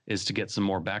 is to get some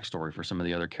more backstory for some of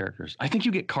the other characters. I think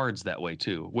you get cards that way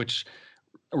too, which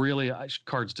really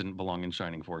cards didn't belong in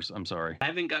Shining Force. I'm sorry. I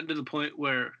haven't gotten to the point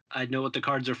where I know what the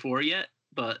cards are for yet,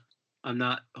 but I'm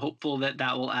not hopeful that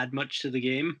will add much to the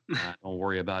game. Don't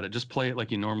worry about it. Just play it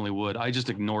like you normally would. I just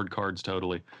ignored cards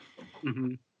totally.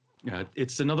 Mm-hmm. Yeah,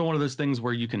 it's another one of those things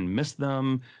where you can miss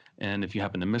them, and if you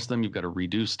happen to miss them, you've got to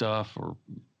redo stuff or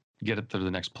get it through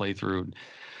the next playthrough.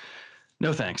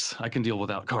 No thanks. I can deal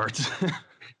without cards.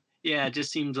 Yeah, it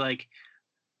just seems like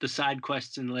the side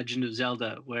quests in Legend of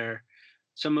Zelda, where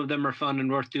some of them are fun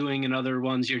and worth doing, and other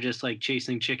ones you're just like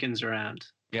chasing chickens around.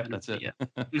 Yep, that's it. Yeah.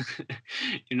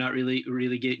 You're not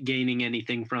really gaining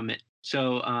anything from it.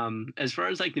 So as far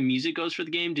as like the music goes for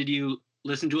the game, did you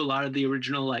listen to a lot of the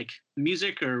original like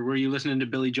music, or were you listening to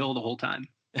Billy Joel the whole time?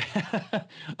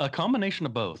 A combination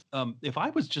of both. If I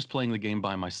was just playing the game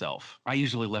by myself, I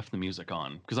usually left the music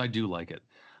on because I do like it.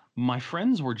 My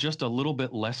friends were just a little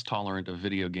bit less tolerant of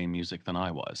video game music than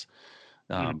I was.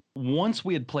 Once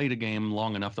we had played a game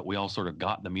long enough that we all sort of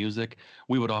got the music,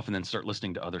 we would often then start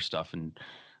listening to other stuff, and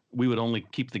we would only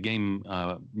keep the game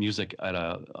music at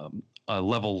a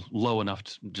level low enough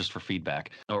just for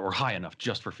feedback, or high enough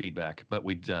just for feedback. But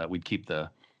we'd have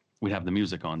the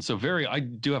music on. So I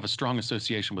do have a strong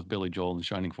association with Billy Joel and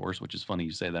Shining Force, which is funny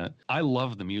you say that. I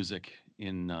love the music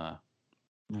in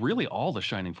really all the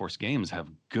Shining Force games have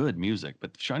good music,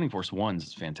 but Shining Force 1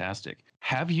 is fantastic.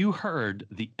 Have you heard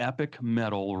the epic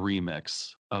metal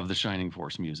remix of the Shining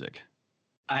Force music?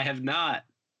 I have not,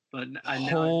 but I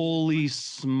know. Holy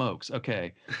smokes.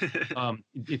 Okay.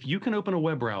 If you can open a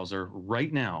web browser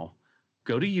right now,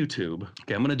 go to YouTube.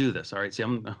 Okay, I'm going to do this. All right, see,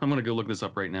 I'm going to go look this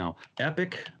up right now.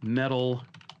 Epic metal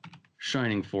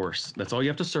Shining Force. That's all you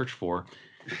have to search for.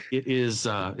 It is.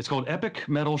 It's called Epic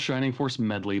Metal Shining Force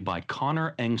Medley by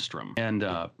Connor Engstrom. And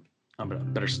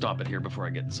better stop it here before I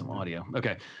get some audio.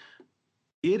 Okay.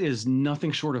 It is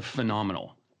nothing short of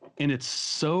phenomenal. And it's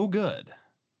so good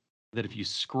that if you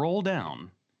scroll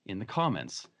down in the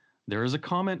comments, there is a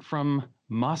comment from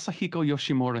Masahiko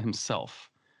Yoshimura himself,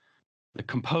 the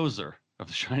composer of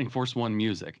the Shining Force 1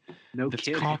 music, that's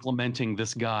kidding, complimenting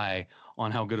this guy on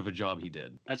how good of a job he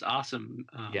did. That's awesome.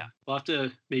 Yeah. We'll have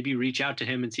to maybe reach out to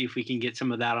him and see if we can get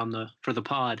some of that for the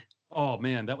pod. Oh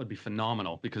man, that would be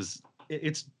phenomenal, because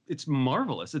it's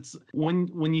marvelous. It's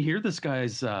when you hear this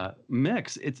guy's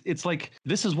mix, it's like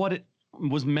this is what it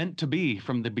was meant to be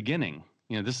from the beginning.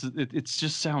 You know, it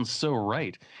just sounds so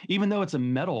right. Even though it's a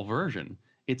metal version,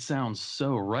 it sounds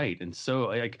so right, and so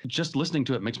like just listening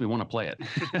to it makes me want to play it.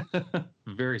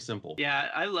 Very simple. Yeah,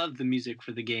 I love the music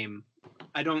for the game.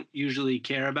 I don't usually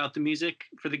care about the music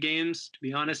for the games, to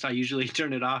be honest. I usually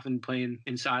turn it off and play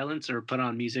in silence, or put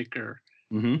on music, or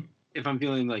if I'm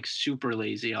feeling like super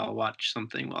lazy, I'll watch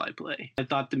something while I play. I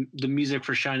thought the music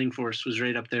for Shining Force was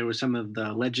right up there with some of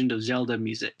the Legend of Zelda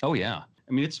music. Oh yeah.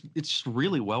 I mean, it's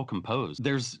really well composed.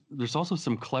 There's also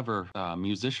some clever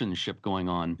musicianship going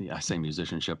on. Yeah, I say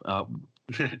musicianship.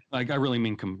 Like I really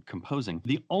mean composing.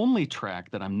 The only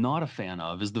track that I'm not a fan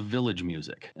of is the village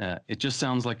music. It just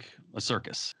sounds like a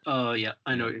circus. Oh yeah,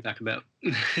 I know what you're talking about.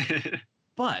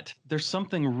 But there's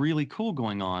something really cool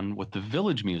going on with the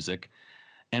village music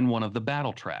and one of the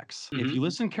battle tracks. If you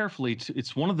listen carefully,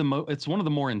 it's one of the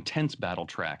more intense battle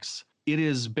tracks. It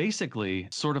is basically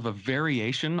sort of a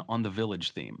variation on the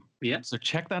village theme. Yeah. So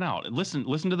check that out. Listen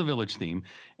to the village theme,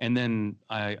 and then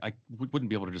I wouldn't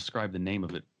be able to describe the name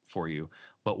of it for you,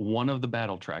 but one of the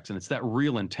battle tracks, and it's that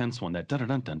real intense one, that dun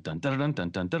dun dun dun dun dun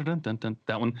dun dun dun dun dun.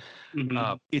 That one.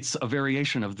 It's a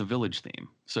variation of the village theme.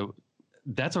 So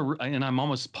that's and I'm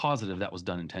almost positive that was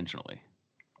done intentionally.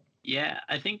 Yeah,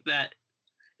 I think that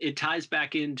it ties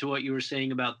back into what you were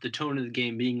saying about the tone of the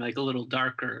game being like a little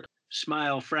darker,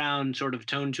 smile, frown sort of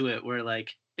tone to it, where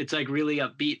like it's like really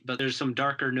upbeat, but there's some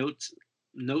darker notes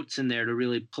in there to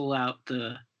really pull out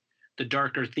the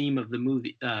darker theme of the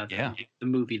movie.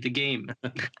 The game.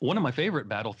 One of my favorite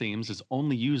battle themes is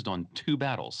only used on 2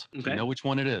 battles. Okay. Do you know which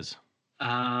one it is?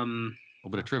 A little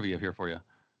bit of trivia here for you.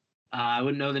 I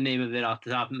wouldn't know the name of it off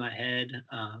the top of my head.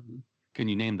 Can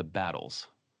you name the battles?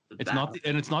 It's not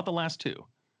the last 2.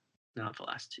 Not the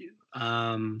last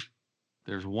 2.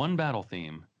 There's one battle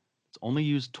theme. It's only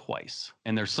used twice,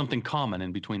 and there's something common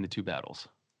in between the 2 battles.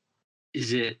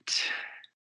 Is it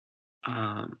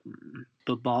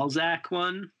the Balzac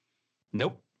one?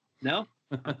 Nope. No?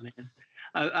 Oh, man.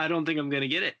 I don't think I'm gonna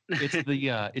get it.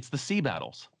 It's the sea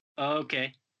battles. Oh,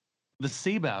 okay. The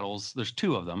sea battles. There's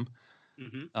 2 of them.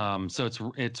 So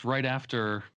it's right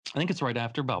after. I think it's right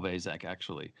after Balzac,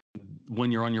 actually. When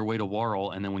you're on your way to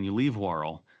Warl, and then when you leave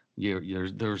Warl,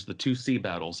 there's the 2 sea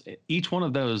battles. Each one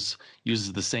of those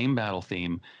uses the same battle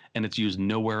theme, and it's used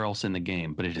nowhere else in the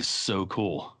game. But it is so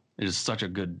cool. It is such a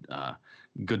good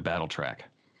battle track.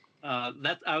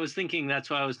 That's why I was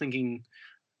thinking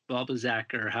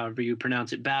Balzac, or however you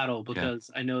pronounce it, battle, because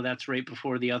I know that's right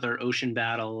before the other ocean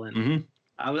battle, and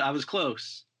I was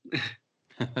close.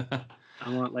 I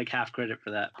want like half credit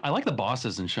for that. I like the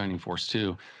bosses in Shining Force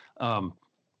too.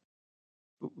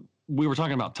 We were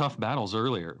talking about tough battles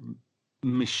earlier.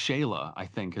 Michaela, I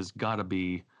think, has got to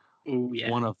be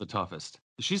one of the toughest.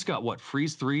 She's got what,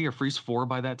 freeze 3 or freeze 4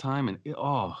 by that time, and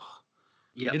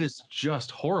it is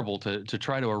just horrible to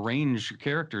try to arrange your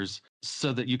characters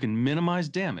so that you can minimize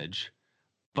damage,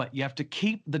 but you have to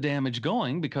keep the damage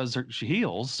going because she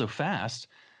heals so fast,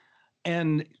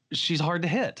 and she's hard to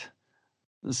hit.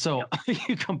 So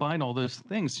you combine all those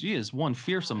things, she is one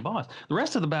fearsome boss. The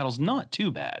rest of the battle's not too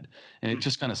bad, and it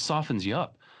just kind of softens you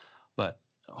up. But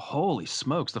holy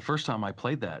smokes, the first time I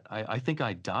played that, I think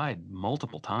I died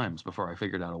multiple times before I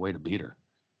figured out a way to beat her.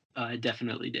 I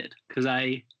definitely did, because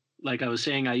like I was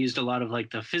saying, I used a lot of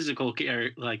like the physical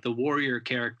like the warrior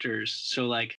characters. So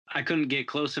like I couldn't get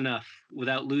close enough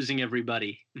without losing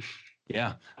everybody.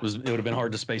 Yeah, it would have been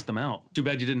hard to space them out. Too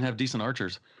bad you didn't have decent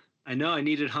archers. I know, I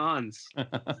needed Hans.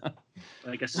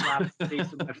 Like a slap in the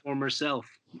face of my former self.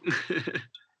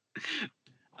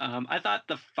 I thought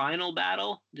the final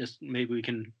battle, just maybe we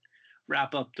can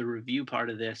wrap up the review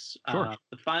part of this. Sure.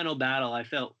 The final battle I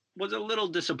felt was a little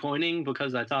disappointing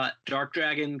because I thought Dark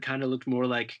Dragon kind of looked more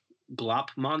like Glop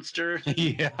Monster.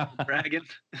 Yeah. Dragon.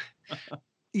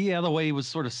 Yeah, the way he was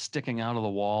sort of sticking out of the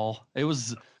wall. It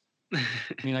was, I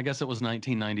mean, I guess it was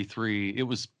 1993. It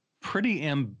was pretty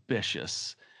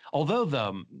ambitious. Although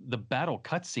the battle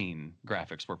cutscene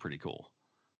graphics were pretty cool.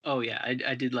 Oh yeah,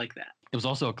 I did like that. It was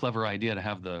also a clever idea to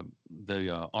have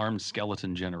the armed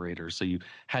skeleton generators, so you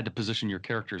had to position your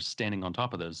characters standing on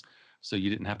top of those, so you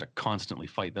didn't have to constantly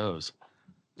fight those.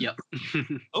 Yep.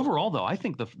 Overall, though, I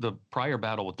think the prior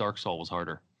battle with Dark Soul was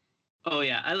harder. Oh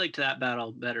yeah, I liked that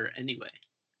battle better anyway,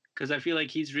 because I feel like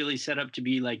he's really set up to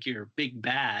be like your big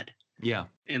bad. Yeah.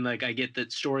 And like I get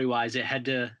that story-wise, it had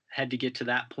to get to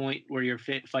that point where you're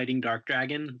fighting Dark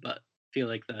Dragon, but I feel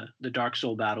like the Dark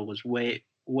Soul battle was way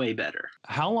better.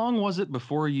 How long was it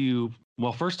before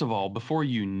first of all, before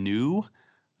you knew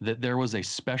that there was a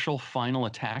special final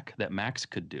attack that Max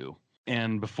could do,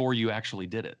 and before you actually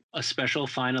did it? A special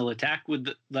final attack with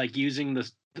like using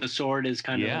the sword as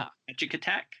kind of a magic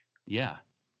attack? Yeah.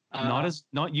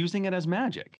 Not using it as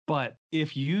magic, but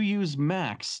if you use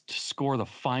Max to score the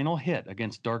final hit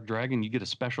against Dark Dragon, you get a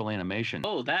special animation.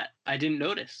 Oh, that I didn't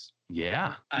notice.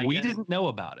 Yeah, we didn't know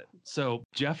about it. So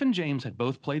Jeff and James had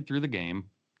both played through the game,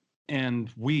 and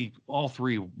we all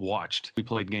 3 watched. We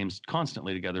played games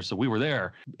constantly together, so we were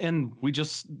there, and we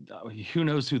just who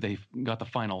knows who they got the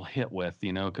final hit with?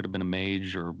 You know, it could have been a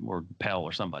mage or Pell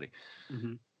or somebody.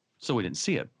 Mm-hmm. So we didn't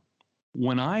see it.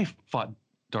 When I fought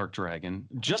Dark Dragon.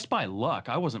 Just by luck,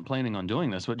 I wasn't planning on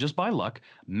doing this, but just by luck,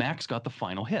 Max got the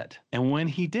final hit. And when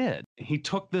he did, he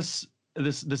took this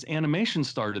animation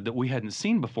started that we hadn't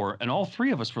seen before, and all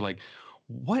three of us were like,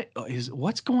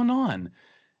 what's going on?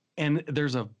 And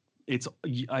it's,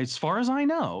 as far as I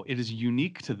know, it is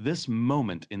unique to this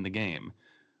moment in the game.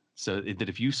 So that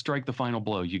if you strike the final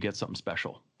blow, you get something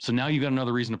special. So now you got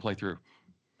another reason to play through.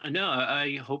 I know.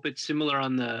 I hope it's similar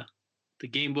on the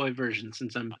Game Boy version,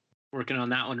 since I'm working on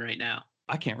that one right now.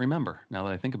 I can't remember now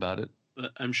that I think about it.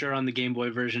 But I'm sure on the Game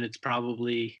Boy version, it's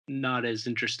probably not as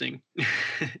interesting.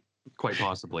 Quite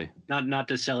possibly. Not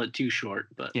to sell it too short,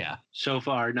 but yeah, so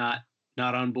far not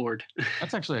on board.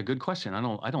 That's actually a good question.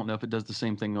 I don't know if it does the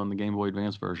same thing on the Game Boy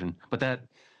Advance version, but that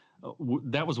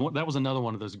was another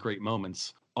one of those great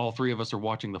moments. All three of us are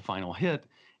watching the final hit,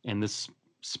 and this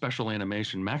special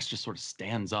animation, Max just sort of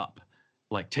stands up,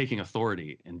 like taking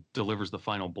authority, and delivers the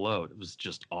final blow. It was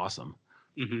just awesome.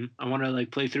 Mm-hmm. I want to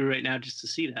like play through right now just to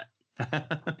see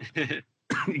that.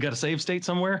 You got a save state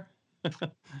somewhere?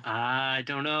 I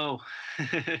don't know.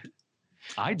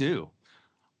 I do.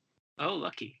 Oh,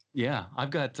 lucky. Yeah, I've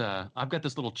got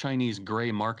this little Chinese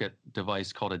gray market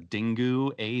device called a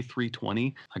Dingu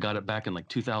A320. I got it back in like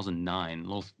 2009.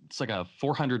 It's like a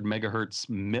 400 megahertz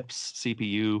MIPS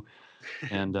CPU,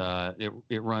 and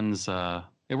it runs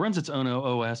its own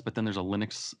OS, but then there's a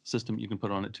Linux system you can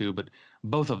put on it too. But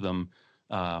both of them,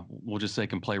 we'll just say,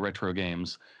 can play retro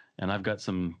games. And I've got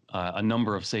a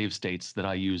number of save states that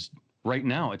I use right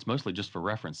now. It's mostly just for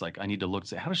reference. Like I need to look,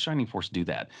 say, how does Shining Force do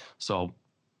that? So I'll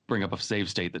bring up a save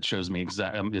state that shows me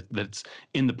exactly that's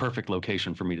in the perfect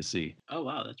location for me to see. Oh,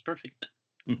 wow. That's perfect.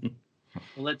 Well,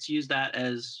 let's use that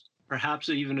as perhaps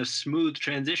even a smooth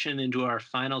transition into our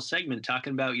final segment,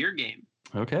 talking about your game.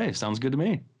 Okay. Sounds good to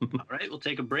me. All right. We'll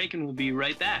take a break and we'll be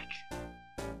right back.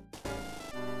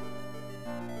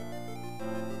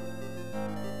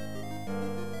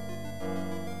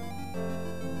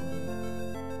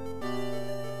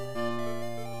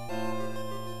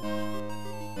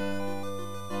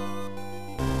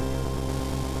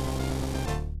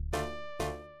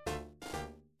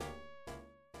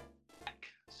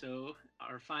 So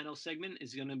our final segment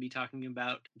is going to be talking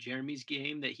about Jeremy's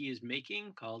game that he is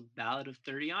making called Ballad of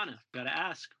Theriana. Got to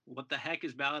ask, what the heck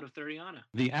is Ballad of Theriana?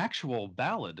 The actual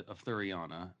Ballad of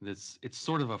Theriana, it's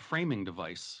sort of a framing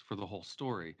device for the whole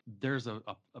story. There's a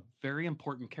very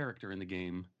important character in the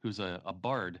game who's a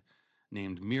bard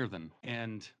named Myrthen.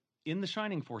 And in the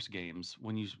Shining Force games,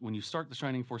 when you start the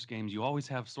Shining Force games, you always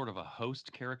have sort of a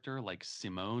host character like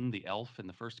Simone, the elf in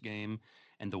the first game,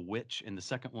 and the witch in the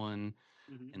second one,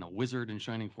 and a wizard in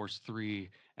Shining Force 3,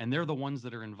 and they're the ones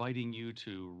that are inviting you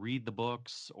to read the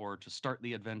books or to start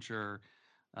the adventure,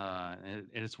 and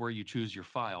it's where you choose your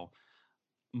file.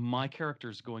 My character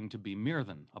is going to be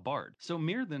Myrthen, a bard. So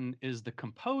Myrthen is the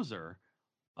composer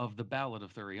of the Ballad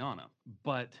of Theriana,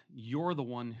 but you're the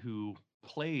one who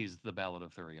plays the Ballad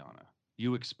of Theriana.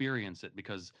 You experience it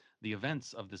because the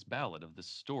events of this ballad, of this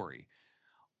story,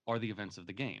 are the events of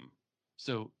the game.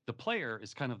 So the player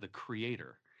is kind of the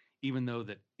creator, even though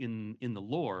that in the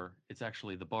lore, it's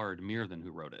actually the bard Myrthen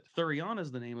who wrote it. Theriana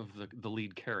is the name of the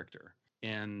lead character,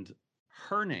 and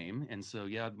her name, and so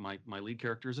yeah, my lead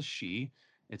character is a she.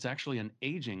 It's actually an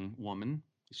aging woman.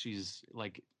 She's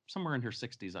like somewhere in her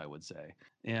 60s, I would say.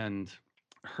 And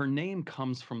her name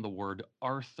comes from the word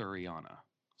Arthuriana.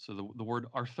 So the word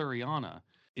Arthuriana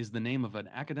is the name of an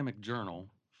academic journal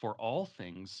for all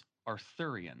things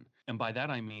Arthurian. And by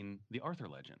that, I mean the Arthur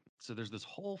legend. So there's this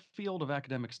whole field of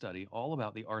academic study all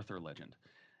about the Arthur legend.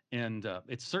 And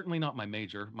it's certainly not my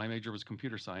major. My major was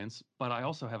computer science, but I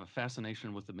also have a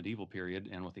fascination with the medieval period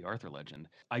and with the Arthur legend.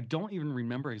 I don't even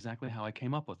remember exactly how I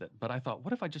came up with it, but I thought,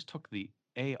 what if I just took the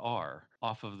AR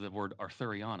off of the word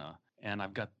Arthuriana, and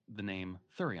I've got the name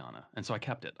Theriana, and so I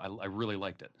kept it. I really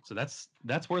liked it. So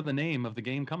that's where the name of the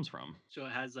game comes from. So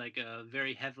it has like a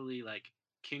very heavily like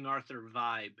King Arthur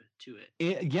vibe to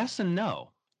it. Yes and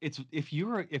no. It's if you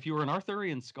were an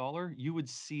Arthurian scholar, you would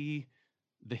see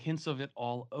the hints of it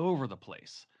all over the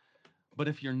place. But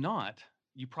if you're not,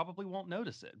 you probably won't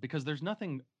notice it because there's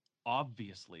nothing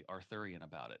obviously Arthurian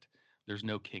about it. There's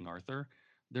no King Arthur,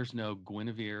 there's no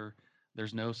Guinevere,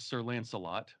 there's no Sir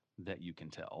Lancelot that you can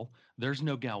tell. There's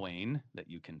no Gawain that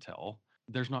you can tell.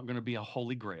 There's not going to be a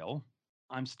Holy Grail.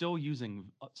 I'm still using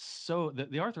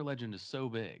the Arthur legend is so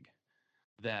big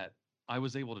that I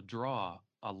was able to draw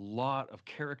a lot of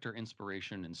character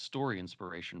inspiration and story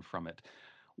inspiration from it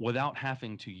without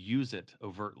having to use it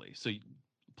overtly. So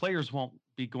players won't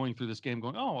be going through this game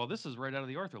going, oh, well, this is right out of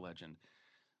the Arthur legend.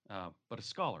 But a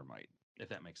scholar might, if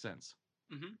that makes sense.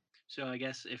 Mm-hmm. So I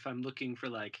guess if I'm looking for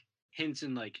like hints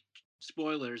and like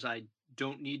spoilers, I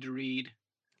don't need to read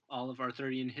all of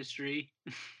Arthurian history.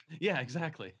 Yeah,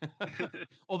 exactly.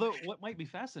 Although what might be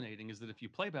fascinating is that if you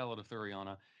play Ballad of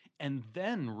Thuriana and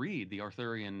then read the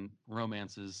Arthurian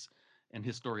romances and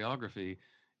historiography,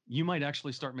 you might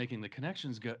actually start making the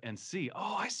connections go and see,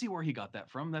 oh, I see where he got that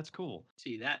from. That's cool.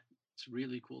 See, that's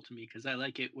really cool to me because I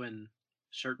like it when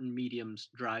certain mediums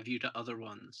drive you to other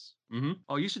ones.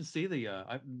 Oh, you should see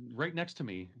right next to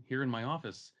me here in my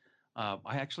office.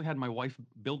 I actually had my wife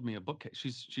build me a bookcase.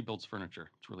 She builds furniture.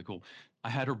 It's really cool. I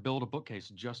had her build a bookcase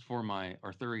just for my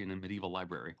Arthurian and medieval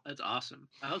library. That's awesome.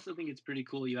 I also think it's pretty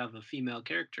cool you have a female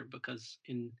character because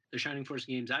in the Shining Force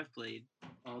games I've played,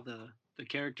 all the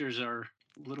characters are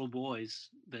little boys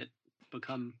that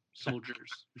become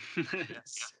soldiers.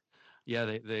 Yes.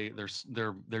 Yeah,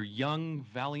 they're young,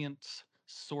 valiant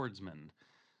swordsmen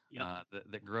Yep.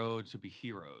 that grow to be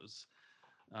heroes.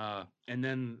 And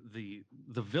then the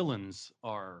villains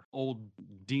are old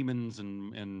demons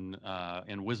and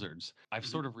wizards. I've Mhm.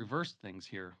 sort of reversed things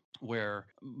here, where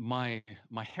my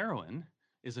heroine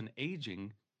is an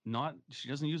aging, not she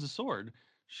doesn't use a sword,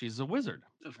 she's a wizard.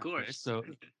 Of Okay, course.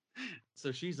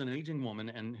 so she's an aging woman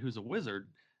and who's a wizard.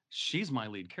 She's my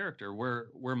lead character.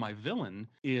 Where my villain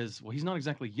is, well, he's not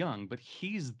exactly young, but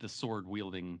he's the sword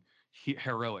wielding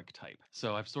heroic type.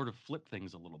 So I've sort of flipped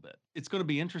things a little bit. It's going to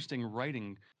be interesting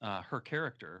writing her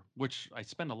character, which I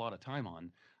spend a lot of time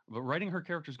on. But writing her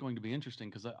character is going to be interesting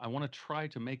because I want to try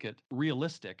to make it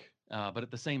realistic, but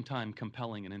at the same time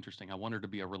compelling and interesting. I want her to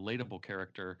be a relatable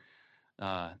character,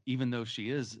 even though she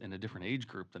is in a different age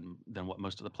group than what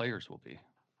most of the players will be.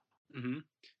 Hmm.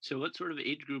 So, what sort of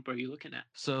age group are you looking at?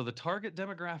 So the target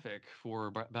demographic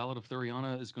for Ballad of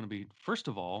Thuriana is going to be, first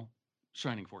of all,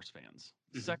 Shining Force fans.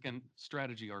 Hmm. Second,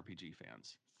 strategy RPG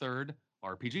fans. Third,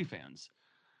 RPG fans.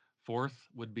 Fourth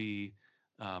would be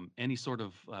any sort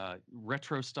of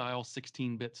retro style,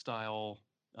 16-bit style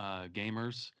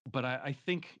gamers. But I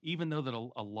think even though that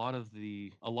a lot of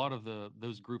the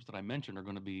those groups that I mentioned are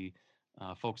going to be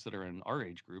folks that are in our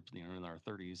age group, in our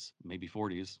 30s, maybe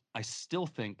 40s, I still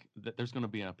think that there's going to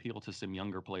be an appeal to some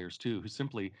younger players too, who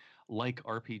simply like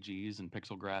RPGs and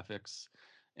pixel graphics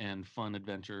and fun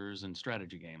adventures and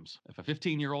strategy games. If a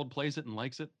 15-year-old plays it and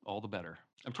likes it, all the better.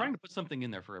 I'm trying to put something in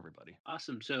there for everybody.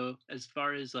 Awesome. So, as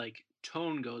far as like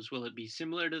tone goes, will it be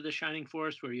similar to the Shining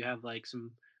Force, where you have like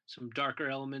some darker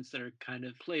elements that are kind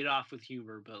of played off with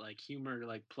humor, but like humor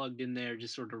like plugged in there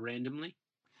just sort of randomly?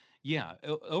 Yeah,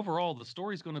 overall, the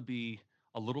story's going to be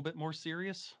a little bit more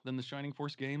serious than the Shining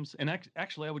Force games, and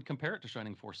actually, I would compare it to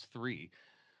Shining Force 3.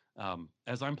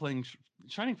 As I'm playing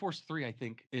Shining Force 3, I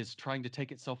think is trying to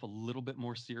take itself a little bit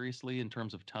more seriously in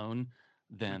terms of tone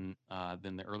than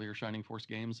the earlier Shining Force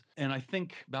games, and I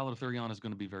think Ballad of Thuriana is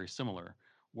going to be very similar,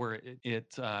 where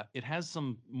it has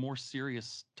some more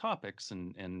serious topics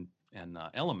and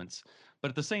elements, but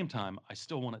at the same time, I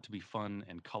still want it to be fun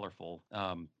and colorful.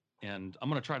 And I'm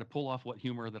going to try to pull off what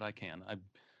humor that I can.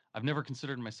 I've never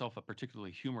considered myself a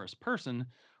particularly humorous person,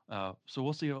 so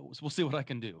we'll see what I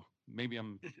can do. Maybe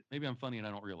I'm funny and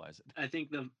I don't realize it. I think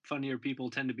the funnier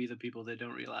people tend to be the people that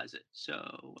don't realize it. So,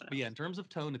 what But yeah, in else? terms of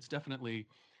tone, it's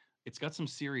got some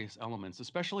serious elements,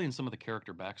 especially in some of the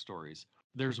character backstories.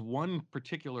 There's one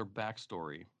particular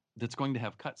backstory that's going to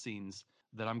have cutscenes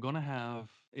that I'm going to have.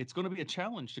 It's going to be a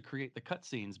challenge to create the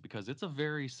cutscenes because it's a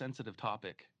very sensitive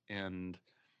topic, and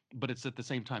but it's at the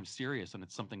same time serious, and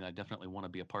it's something that I definitely want to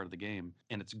be a part of the game,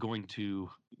 and it's going to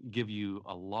give you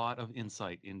a lot of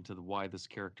insight into why this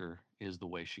character is the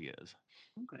way she is.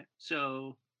 Okay.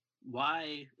 So,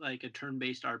 why like a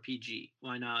turn-based RPG?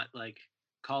 Why not like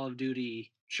Call of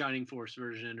Duty Shining Force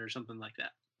version or something like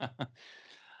that?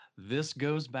 This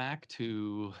goes back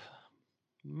to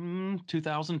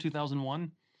 2000,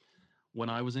 2001, when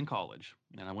I was in college,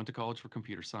 and I went to college for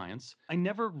computer science. I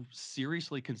never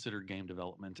seriously considered game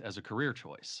development as a career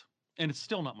choice, and it's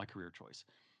still not my career choice.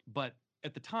 But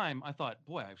at the time, I thought,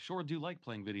 boy, I sure do like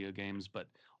playing video games, but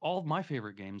all of my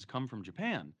favorite games come from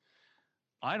Japan.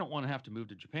 I don't want to have to move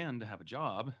to Japan to have a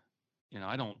job.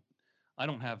 I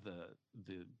don't have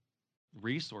the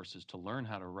resources to learn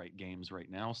how to write games right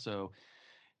now. So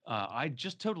I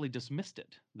just totally dismissed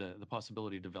it, the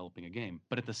possibility of developing a game.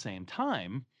 But at the same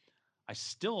time, I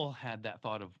still had that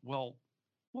thought of, well,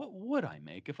 what would I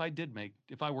make if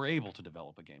I were able to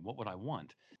develop a game? What would I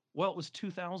want? Well, it was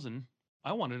 2000.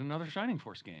 I wanted another Shining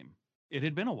Force game. It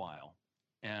had been a while,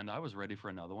 and I was ready for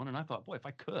another one. And I thought, boy, if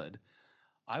I could,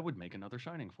 I would make another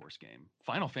Shining Force game.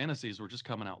 Final Fantasies were just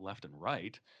coming out left and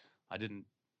right. I didn't,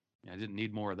 I didn't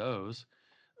need more of those.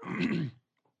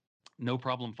 No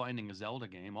problem finding a Zelda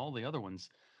game. All the other ones.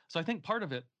 So I think part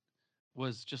of it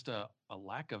was just a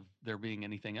lack of there being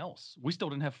anything else. We still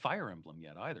didn't have Fire Emblem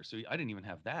yet either. So I didn't even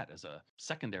have that as a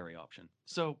secondary option.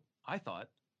 So I thought,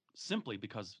 simply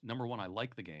because number one, I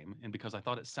like the game, and because I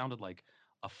thought it sounded like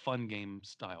a fun game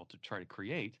style to try to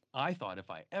create, I thought if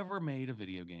I ever made a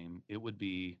video game, it would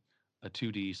be a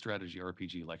 2D strategy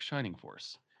RPG like Shining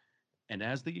Force. And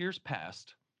as the years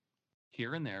passed,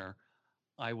 here and there,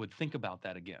 I would think about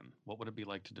that again. What would it be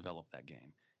like to develop that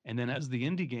game? And then as the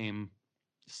indie game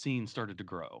scene started to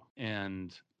grow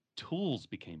and tools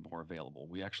became more available,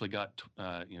 we actually got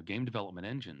game development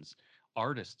engines.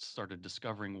 Artists started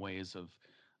discovering ways of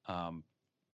um,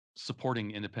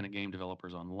 supporting independent game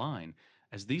developers online.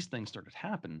 As these things started to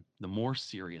happen, the more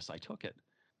serious I took it.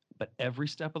 But every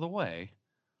step of the way,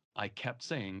 I kept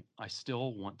saying I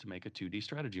still want to make a 2D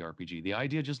strategy RPG. The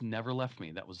idea just never left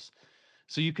me. That was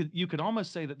so you could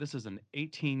almost say that this is an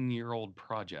 18-year-old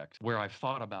project where I've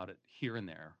thought about it here and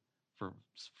there for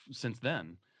since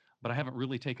then, but I haven't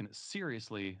really taken it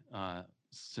seriously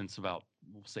since about,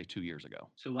 we'll say, 2 years ago.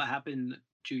 So what happened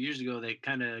 2 years ago that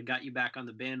kind of got you back on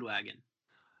the bandwagon?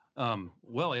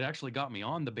 Well, it actually got me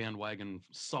on the bandwagon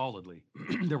solidly.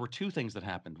 There were two things that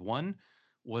happened. One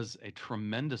was a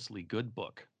tremendously good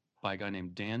book by a guy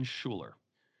named Dan Schuler.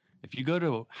 If you go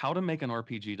to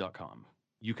howtomakeanrpg.com,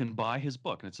 you can buy his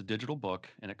book, and it's a digital book,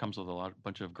 and it comes with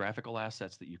bunch of graphical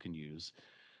assets that you can use,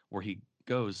 where he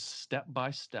goes step by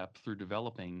step through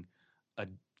developing a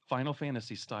Final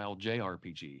Fantasy style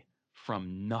JRPG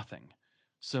from nothing.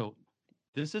 So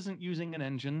this isn't using an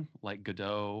engine like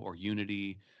Godot or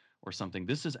Unity or something.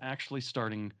 This is actually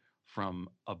starting from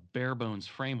a bare bones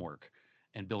framework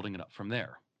and building it up from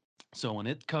there. So when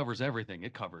it covers everything,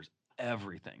 it covers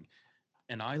everything.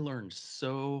 And I learned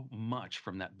so much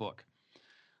from that book.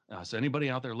 So anybody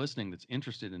out there listening that's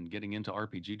interested in getting into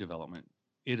RPG development,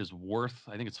 it is worth,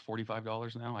 I think it's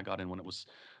 $45 now. I got in when it was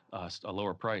a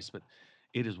lower price, but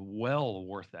it is well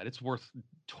worth that. It's worth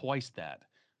twice that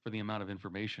for the amount of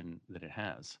information that it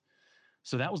has.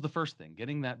 So that was the first thing,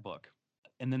 getting that book.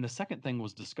 And then the second thing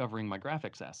was discovering my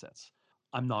graphics assets.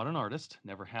 I'm not an artist,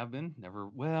 never have been, never,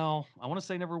 well, I want to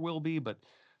say never will be, but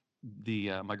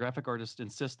my graphic artist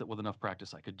insists that with enough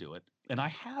practice I could do it. And I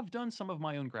have done some of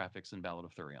my own graphics in Ballad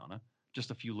of Theriana, just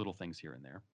a few little things here and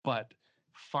there. But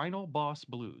Final Boss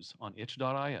Blues on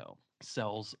itch.io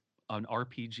sells an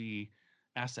RPG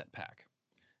asset pack.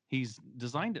 He's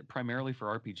designed it primarily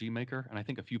for RPG Maker, and I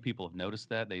think a few people have noticed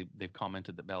that. They've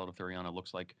commented that Ballad of Theriana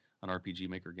looks like an RPG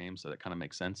Maker game, so that kind of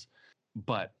makes sense.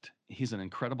 But he's an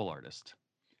incredible artist,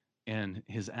 and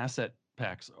his asset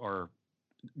packs are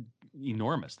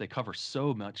enormous. They cover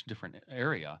so much different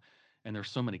area, and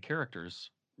there's so many characters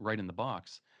right in the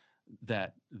box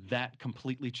that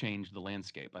completely changed the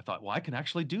landscape. I thought, well, I can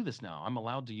actually do this now. I'm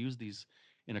allowed to use these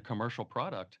in a commercial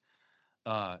product.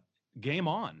 Uh, Game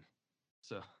on.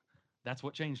 So that's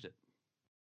what changed it.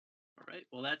 All right.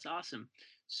 Well, that's awesome.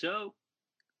 So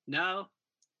now,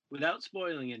 without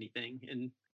spoiling anything,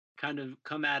 and kind of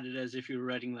come at it as if you were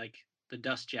writing like the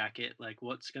dust jacket, like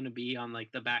what's going to be on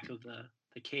like the back of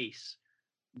the case.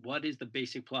 What is the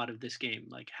basic plot of this game?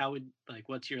 Like how would like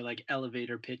what's your like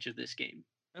elevator pitch of this game?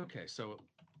 Okay, so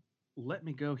let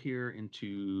me go here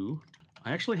into.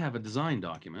 I actually have a design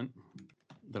document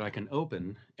that I can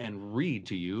open and read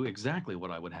to you exactly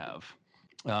what I would have.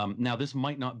 Now, this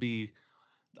might not be.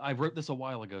 I wrote this a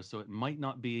while ago, so it might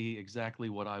not be exactly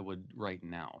what I would write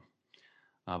now.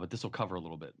 But this will cover a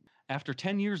little bit. After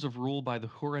 10 years of rule by the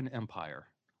Huron Empire,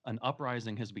 an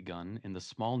uprising has begun in the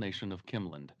small nation of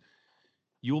Kimland.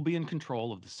 You will be in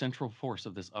control of the central force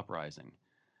of this uprising.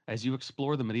 As you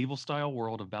explore the medieval-style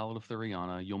world of Ballad of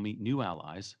Theriana, you'll meet new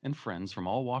allies and friends from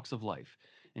all walks of life,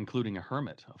 including a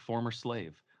hermit, a former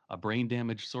slave, a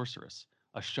brain-damaged sorceress,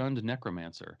 a shunned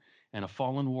necromancer, and a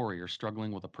fallen warrior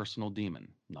struggling with a personal demon,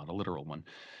 not a literal one.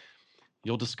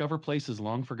 You'll discover places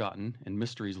long forgotten and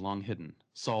mysteries long hidden,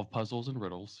 solve puzzles and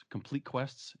riddles, complete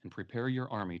quests, and prepare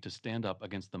your army to stand up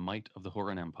against the might of the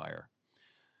Huron Empire.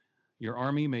 Your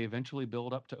army may eventually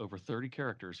build up to over 30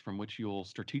 characters from which you'll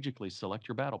strategically select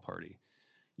your battle party.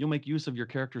 You'll make use of your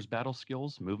character's battle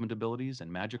skills, movement abilities,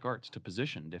 and magic arts to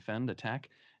position, defend, attack,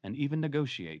 and even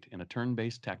negotiate in a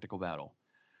turn-based tactical battle.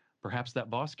 Perhaps that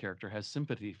boss character has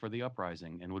sympathy for the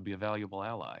uprising and would be a valuable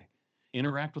ally.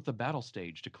 Interact with the battle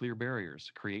stage to clear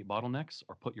barriers, create bottlenecks,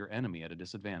 or put your enemy at a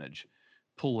disadvantage.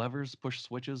 Pull levers, push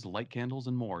switches, light candles,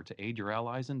 and more to aid your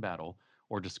allies in battle,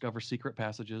 or discover secret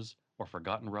passages or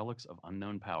forgotten relics of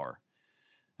unknown power.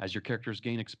 As your characters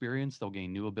gain experience, they'll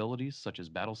gain new abilities such as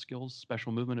battle skills,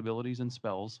 special movement abilities, and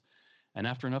spells. And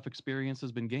after enough experience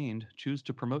has been gained, choose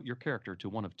to promote your character to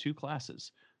one of two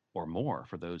classes, or more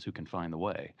for those who can find the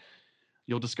way.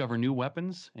 You'll discover new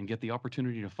weapons and get the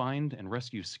opportunity to find and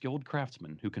rescue skilled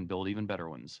craftsmen who can build even better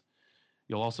ones.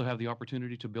 You'll also have the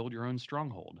opportunity to build your own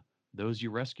stronghold. Those you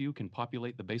rescue can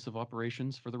populate the base of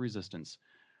operations for the resistance.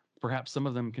 Perhaps some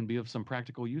of them can be of some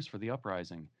practical use for the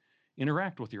uprising.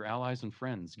 Interact with your allies and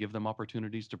friends, give them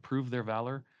opportunities to prove their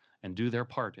valor and do their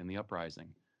part in the uprising.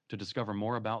 To discover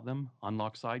more about them,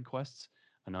 unlock side quests,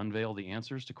 and unveil the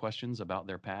answers to questions about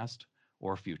their past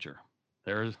or future.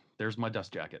 There's my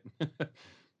dust jacket.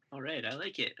 All right, I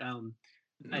like it.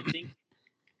 I think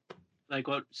like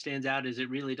what stands out is it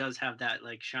really does have that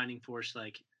like Shining Force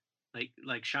like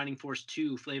Shining Force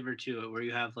 2 flavor to it, where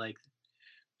you have like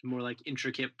more like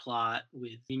intricate plot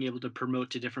with being able to promote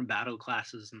to different battle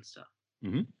classes and stuff.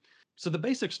 Mm-hmm. So the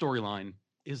basic storyline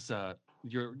is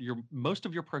your most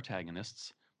of your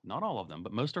protagonists, not all of them,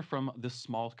 but most are from this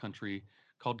small country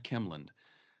called Kimland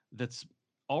that's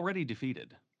already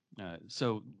defeated.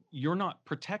 So you're not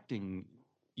protecting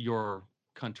your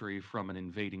country from an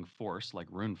invading force like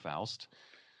Runefaust.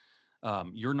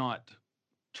 You're not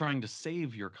trying to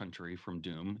save your country from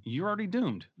doom. You're already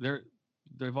doomed.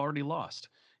 They've already lost.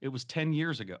 It was 10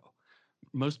 years ago.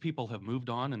 Most people have moved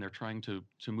on and they're trying to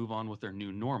move on with their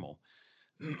new normal.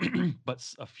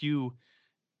 But a few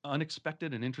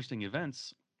unexpected and interesting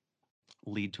events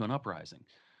lead to an uprising.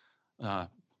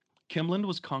 Kimland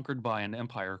was conquered by an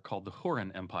empire called the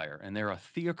Huron Empire, and they're a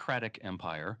theocratic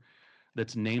empire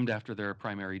that's named after their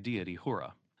primary deity,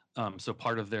 Hura. So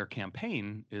part of their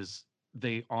campaign is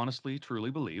they honestly, truly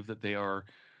believe that they are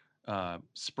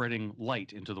spreading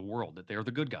light into the world, that they're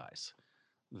the good guys,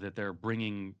 that they're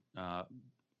bringing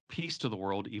peace to the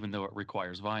world, even though it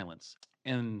requires violence.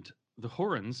 And the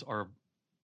Hurons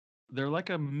they're like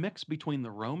a mix between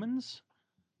the Romans.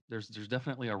 There's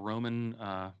definitely a Roman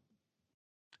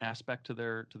aspect to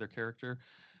their character,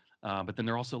 but then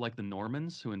they're also like the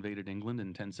Normans who invaded England in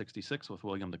 1066 with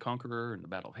William the Conqueror and the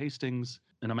Battle of Hastings.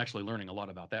 And I'm actually learning a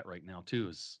lot about that right now too,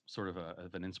 as sort of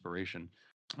an inspiration.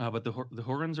 But the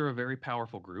Hurons are a very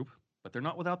powerful group, but they're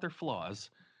not without their flaws,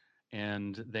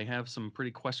 and they have some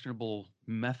pretty questionable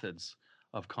methods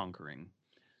of conquering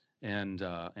and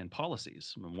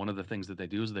policies. I mean, one of the things that they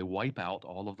do is they wipe out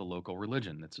all of the local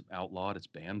religion. It's outlawed. It's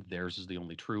banned. Theirs is the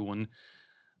only true one.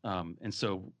 And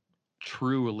so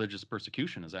true religious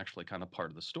persecution is actually kind of part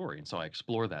of the story. And so I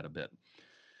explore that a bit.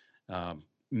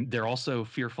 They're also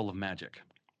fearful of magic.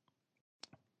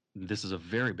 This is a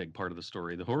very big part of the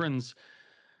story. The Hurons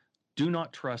do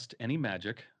not trust any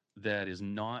magic that is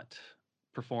not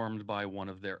performed by one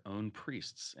of their own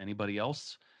priests. Anybody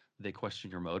else, they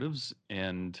question your motives,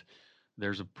 and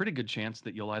there's a pretty good chance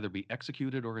that you'll either be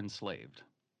executed or enslaved.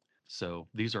 So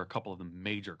these are a couple of the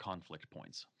major conflict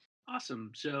points.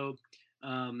 Awesome. So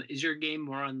is your game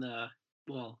more on the,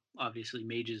 well, obviously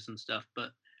mages and stuff,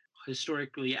 but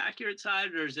historically accurate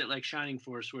side, or is it like Shining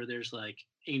Force where there's like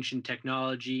ancient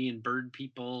technology and bird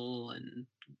people and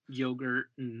yogurt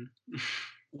and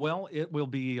Well, it will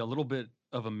be a little bit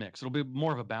of a mix. It'll be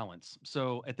more of a balance.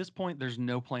 So at this point, there's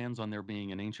no plans on there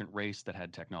being an ancient race that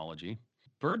had technology.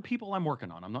 Bird people, I'm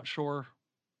working on. I'm not sure.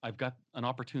 I've got an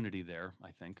opportunity there, I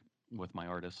think, with my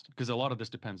artist, because a lot of this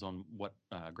depends on what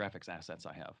graphics assets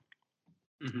I have.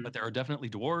 Mhm. But there are definitely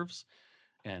dwarves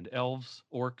and elves,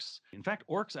 orcs. In fact,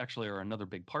 orcs actually are another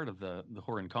big part of the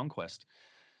Huron conquest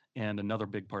and another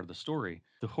big part of the story.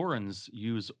 The Hurons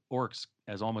use orcs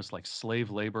as almost like slave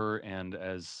labor and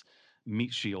as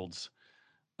meat shields,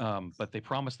 but they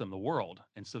promise them the world,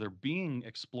 and so they're being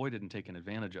exploited and taken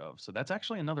advantage of. So that's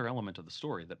actually another element of the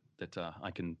story that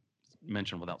I can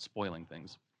mention without spoiling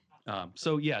things.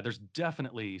 So yeah, there's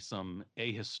definitely some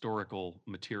ahistorical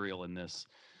material in this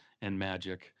and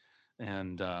magic,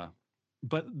 and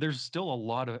but there's still a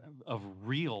lot of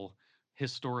real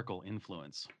historical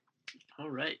influence. All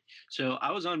right. So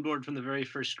I was on board from the very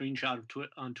first screenshot of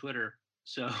on Twitter.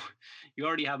 So you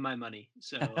already have my money.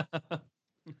 So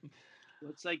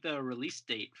what's like the release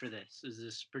date for this? Is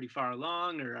this pretty far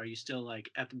along, or are you still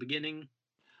like at the beginning?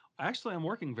 Actually, I'm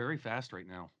working very fast right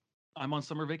now. I'm on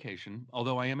summer vacation,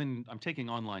 although I'm taking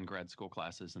online grad school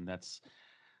classes, and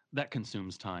that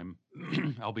consumes time.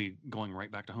 I'll be going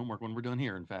right back to homework when we're done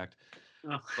here, in fact.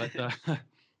 Oh. But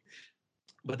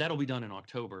but that'll be done in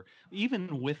October.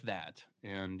 Even with that,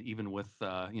 and even with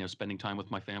spending time with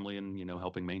my family and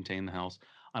helping maintain the house,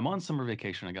 I'm on summer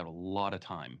vacation. I got a lot of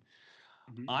time.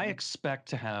 Mhm. I expect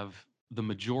to have the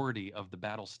majority of the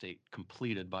battle state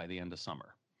completed by the end of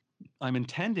summer. I'm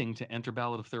intending to enter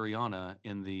Ballad of Theriana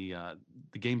in the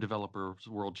Game Developers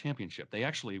World Championship. They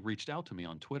actually reached out to me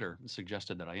on Twitter and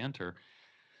suggested that I enter,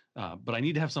 but I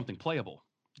need to have something playable.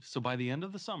 So by the end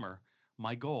of the summer,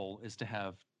 my goal is to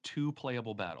have 2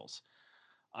 playable battles.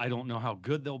 I don't know how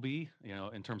good they'll be,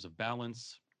 in terms of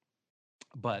balance,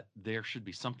 but there should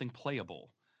be something playable,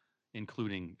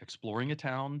 including exploring a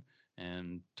town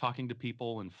and talking to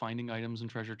people and finding items and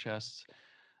treasure chests,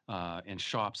 and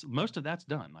shops. Most of that's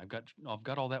done. I've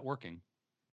got all that working.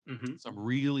 Hmm. So I'm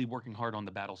really working hard on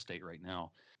the battle state right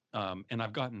now. And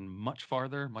I've gotten much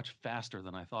farther, much faster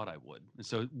than I thought I would. And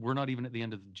so we're not even at the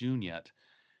end of June yet.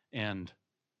 And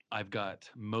I've got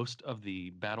most of the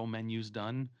battle menus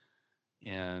done.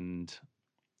 And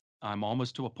I'm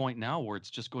almost to a point now where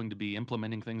it's just going to be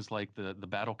implementing things like the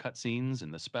battle cutscenes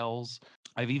and the spells.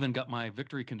 I've even got my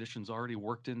victory conditions already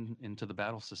worked into the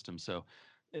battle system. So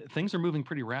things are moving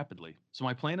pretty rapidly. So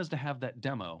my plan is to have that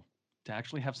demo, to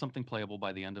actually have something playable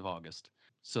by the end of August,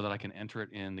 so that I can enter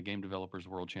it in the Game Developers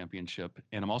World Championship.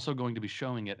 And I'm also going to be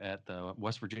showing it at the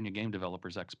West Virginia Game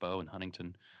Developers Expo in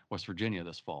Huntington, West Virginia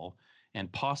this fall,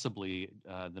 and possibly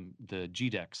the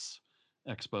GDEX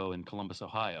Expo in Columbus,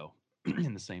 Ohio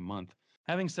in the same month.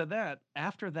 Having said that,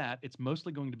 after that, it's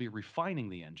mostly going to be refining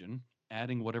the engine,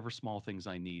 adding whatever small things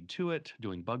I need to it,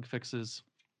 doing bug fixes,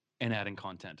 and adding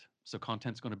content. So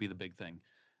content's going to be the big thing.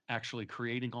 Actually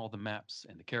creating all the maps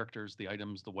and the characters, the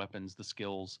items, the weapons, the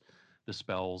skills, the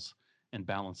spells, and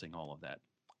balancing all of that.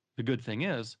 The good thing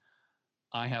is,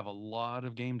 I have a lot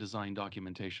of game design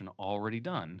documentation already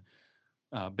done.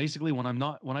 Basically, when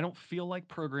I don't feel like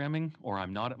programming, or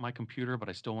I'm not at my computer, but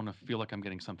I still want to feel like I'm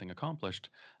getting something accomplished,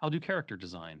 I'll do character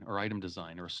design or item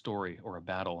design or a story or a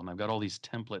battle. And I've got all these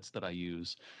templates that I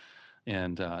use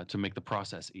and to make the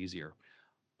process easier.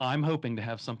 I'm hoping to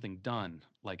have something done,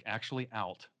 like actually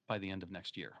out by the end of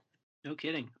next year. No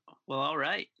kidding. Well, all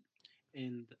right.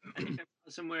 And I think I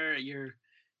saw somewhere you're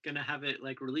gonna have it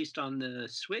like released on the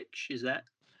Switch. Is that?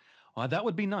 That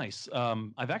would be nice.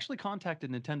 I've actually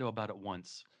contacted Nintendo about it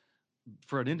once.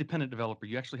 For an independent developer,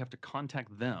 you actually have to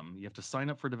contact them. You have to sign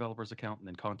up for a developer's account and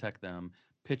then contact them,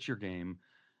 pitch your game,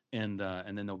 and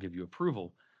then they'll give you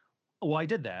approval. Well, I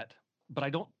did that, but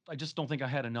I just don't think I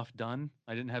had enough done.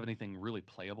 I didn't have anything really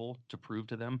playable to prove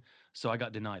to them, so I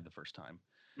got denied the first time.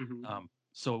 Hmm.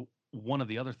 So one of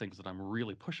the other things that I'm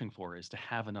really pushing for is to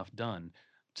have enough done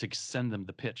to send them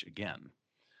the pitch again.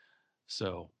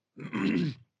 So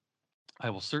I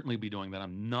will certainly be doing that.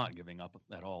 I'm not giving up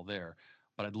at all there,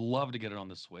 but I'd love to get it on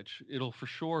the Switch. It'll for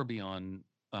sure be on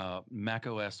Mac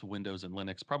OS, Windows, and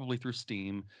Linux, probably through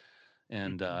Steam,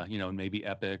 and maybe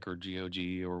Epic or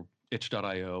GOG or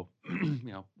itch.io.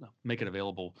 Make it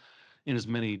available in as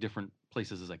many different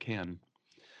places as I can.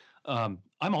 I'm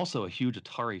also a huge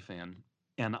Atari fan,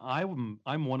 and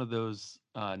I'm one of those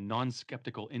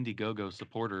non-skeptical Indiegogo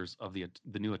supporters of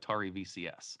the new Atari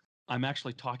VCS. I'm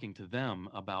actually talking to them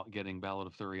about getting Ballad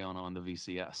of Thuriana on the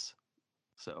VCS.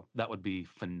 So that would be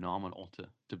phenomenal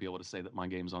to be able to say that my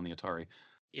game's on the Atari.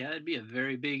 Yeah, it'd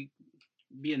be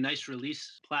be a nice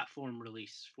release platform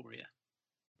release for you.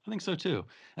 I think so too.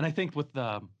 And I think with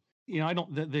I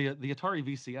don't the Atari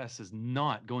VCS is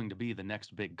not going to be the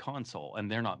next big console,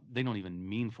 and they don't even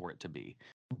mean for it to be.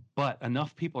 But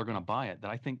enough people are going to buy it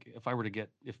that I think if I were to get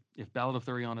if Ballad of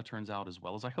Thuriana turns out as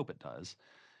well as I hope it does,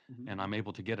 Hmm. and I'm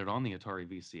able to get it on the Atari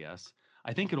VCS,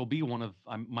 I think it'll be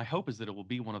my hope is that it will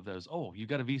be one of those, oh, you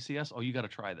got a VCS, oh, you got to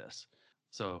try this.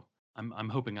 So I'm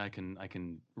hoping I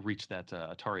can reach that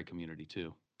Atari community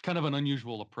too. Kind of an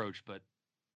unusual approach, but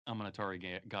I'm an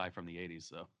Atari guy from the 80s,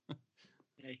 so.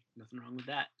 Hey, nothing wrong with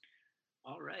that.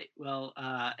 All right. Well,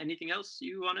 anything else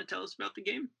you want to tell us about the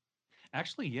game?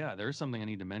 Actually, yeah, there is something I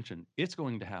need to mention. It's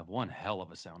going to have one hell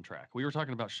of a soundtrack. We were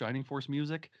talking about Shining Force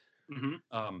music. Hmm.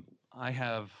 I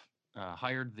have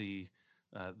hired the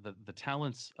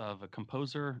talents of a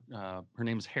composer. Her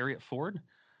name is Harriet Ford.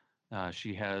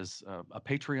 She has a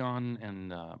Patreon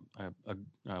and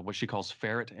what she calls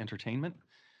Ferret Entertainment.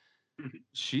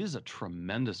 She is a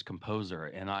tremendous composer,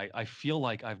 and I feel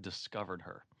like I've discovered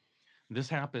her. This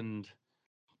happened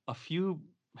a few,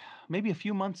 maybe a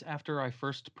few months after I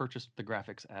first purchased the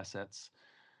graphics assets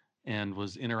and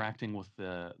was interacting with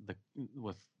the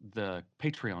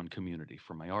Patreon community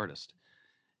for my artist,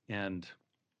 and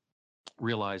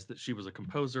realized that she was a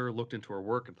composer. Looked into her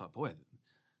work and thought, boy,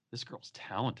 this girl's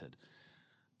talented.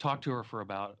 Talked to her for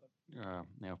about a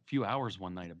few hours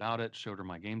one night about it. Showed her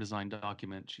my game design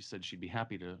document. She said she'd be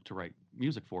happy to write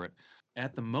music for it.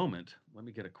 At the moment, let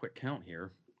me get a quick count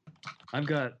here. I've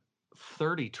got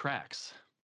 30 tracks.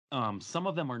 Some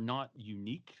of them are not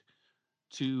unique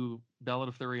to Ballad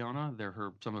of Thuriana.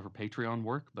 They're some of her Patreon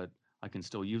work, but I can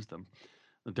still use them.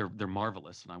 They're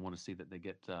marvelous, and I want to see that they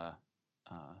get out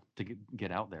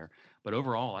there. But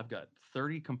overall, I've got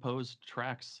 30 composed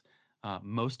tracks,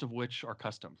 most of which are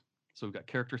custom. So we've got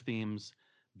character themes,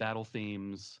 battle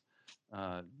themes,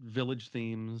 village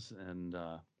themes, and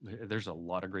there's a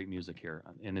lot of great music here.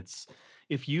 And it's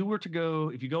if you go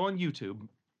on YouTube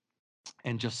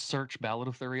and just search Ballad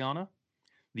of Theriana,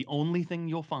 the only thing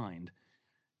you'll find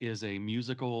is a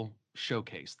musical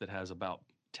showcase that has about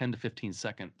 10 to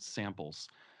 15-second samples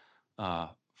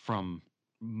from,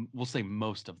 we'll say,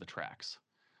 most of the tracks.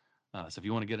 So if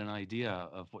you want to get an idea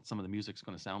of what some of the music's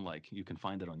going to sound like, you can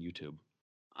find it on YouTube.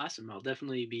 Awesome. I'll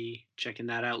definitely be checking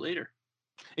that out later.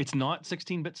 It's not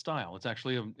 16-bit style. It's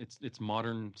actually it's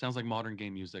modern. Sounds like modern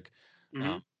game music.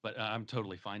 But I'm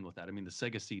totally fine with that. I mean, the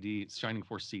Sega CD, Shining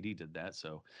Force CD, did that,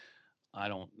 so I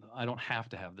don't have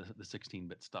to have the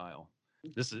 16-bit style.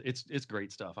 It's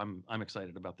great stuff. I'm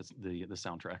excited about the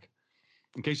soundtrack.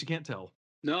 In case you can't tell.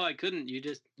 No, I couldn't. You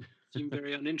just seem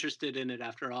very uninterested in it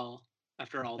after all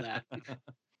that.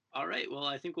 All right. Well,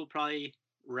 I think we'll probably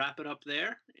wrap it up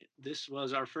there. This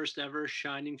was our first ever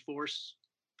Shining Force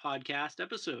podcast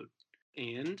episode,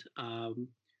 and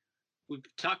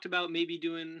we've talked about maybe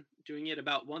doing it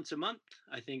about once a month.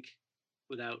 I think,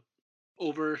 without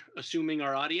over assuming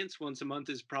our audience, once a month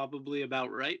is probably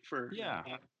about right for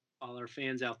all our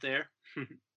fans out there.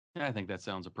 Yeah, I think that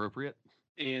sounds appropriate.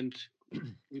 And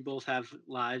we both have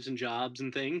lives and jobs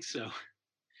and things, so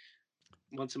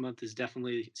once a month is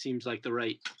definitely seems like the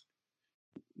right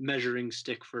measuring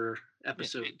stick for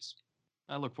episodes.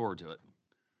 I look forward to it.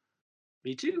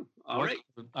 Me too. All right.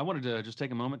 I wanted to just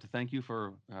take a moment to thank you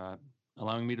for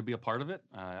allowing me to be a part of it.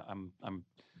 I'm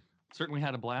certainly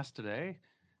had a blast today,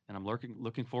 and I'm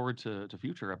looking forward to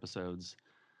future episodes.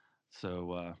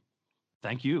 So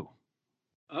thank you.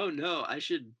 Oh no, I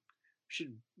should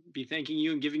be thanking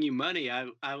you and giving you money.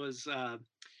 I was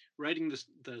writing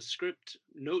the script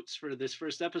notes for this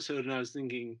first episode, and I was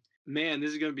thinking, man, this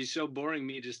is going to be so boring,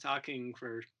 me just talking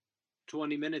for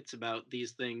 20 minutes about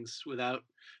these things without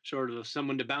sort of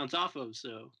someone to bounce off of.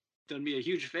 So done me a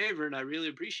huge favor, and I really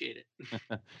appreciate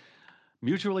it.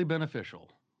 Mutually beneficial.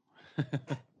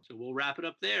 So we'll wrap it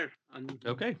up there.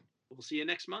 Okay. We'll see you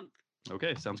next month.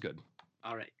 Okay, sounds good.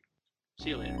 All right. See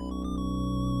you later.